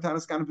about Toin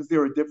Tanis Ganav? Is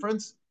there a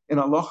difference in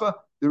halacha?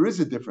 There is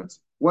a difference.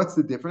 What's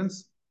the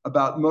difference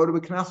about Moed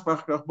B'Knas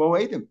B'Chach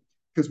Bo'edim?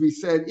 Because we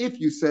said, if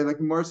you say, like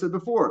Mar said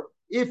before,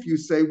 if you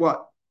say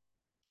what?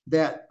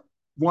 That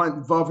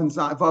one Vav and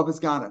Zion, Vav is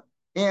Ganav,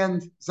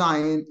 and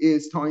Zion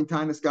is Toin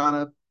Tanis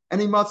Ganav,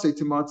 and Himatzei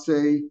to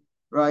Matzei,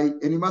 right?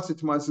 And Himatzei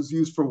to Matzei is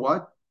used for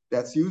what?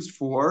 That's used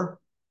for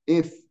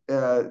if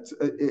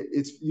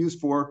it's used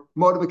for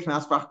Moed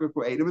B'Knas B'Chach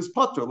Bo'edim is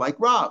Potter, like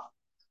Rav.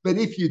 But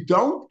if you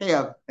don't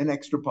have an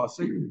extra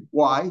pasuk,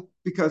 why?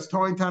 Because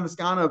Toin Tanis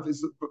Ganav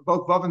is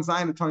both Vav and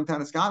Zion and Toin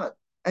Tanis Ganav,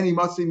 and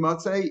Himatzei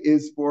Matzei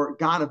is for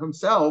Ganav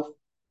himself.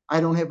 I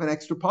don't have an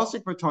extra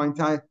pasuk for Toin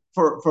Tanis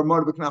for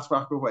Moed B'Knas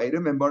B'Chach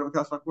Bo'edim, and Moed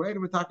B'Knas B'Chach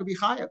Bo'edim would be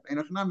chayav.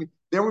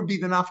 There would be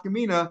the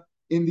nafkamina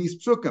in these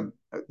psukim.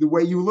 The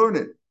way you learn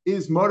it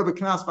is Moed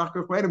B'Knas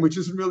B'Chach Bo'edim, which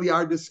isn't really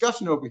our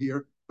discussion over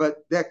here,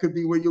 but that could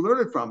be where you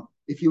learn it from.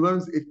 If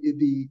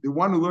the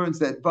one who learns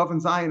that Vav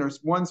and Zion are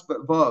one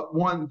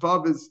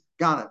Vav is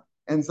Ganav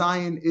and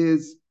Zion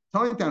is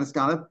Toin Tanis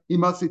Ganav, he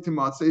must say to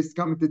Matzeh is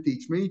coming to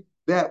teach me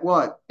that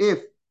what?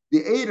 If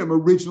the Adam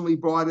originally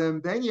brought him,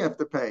 then you have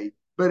to pay.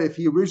 But if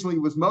he originally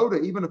was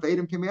Moda, even if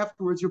Adam came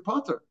afterwards, you're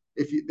Potter.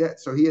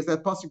 So he has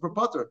that pasuk for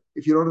Potter.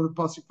 If you don't have the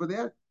pasuk for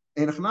that,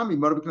 Enochnami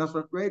Moda B'Knas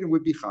B'Chach Bo'edim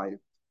would be chayiv.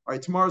 All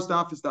right, tomorrow's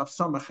daf is daf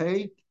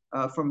Samachay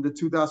from the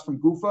two das from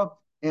Gufa,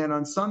 and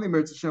on Sunday,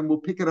 Meretz Hashem, we'll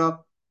pick it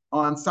up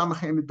on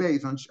Samachay and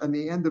Beis. On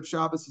the end of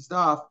Shabbos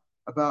daf,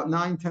 about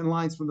 9-10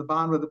 lines from the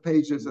bottom of the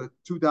page, there's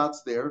two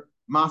dots there.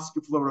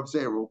 Maskef Lo Rav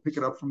Zera. We'll pick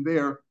it up from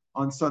there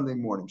on Sunday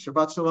morning.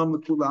 Shabbat Shalom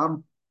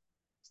L'Kulam.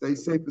 Stay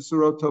safe.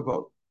 Besurot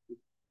Tovot.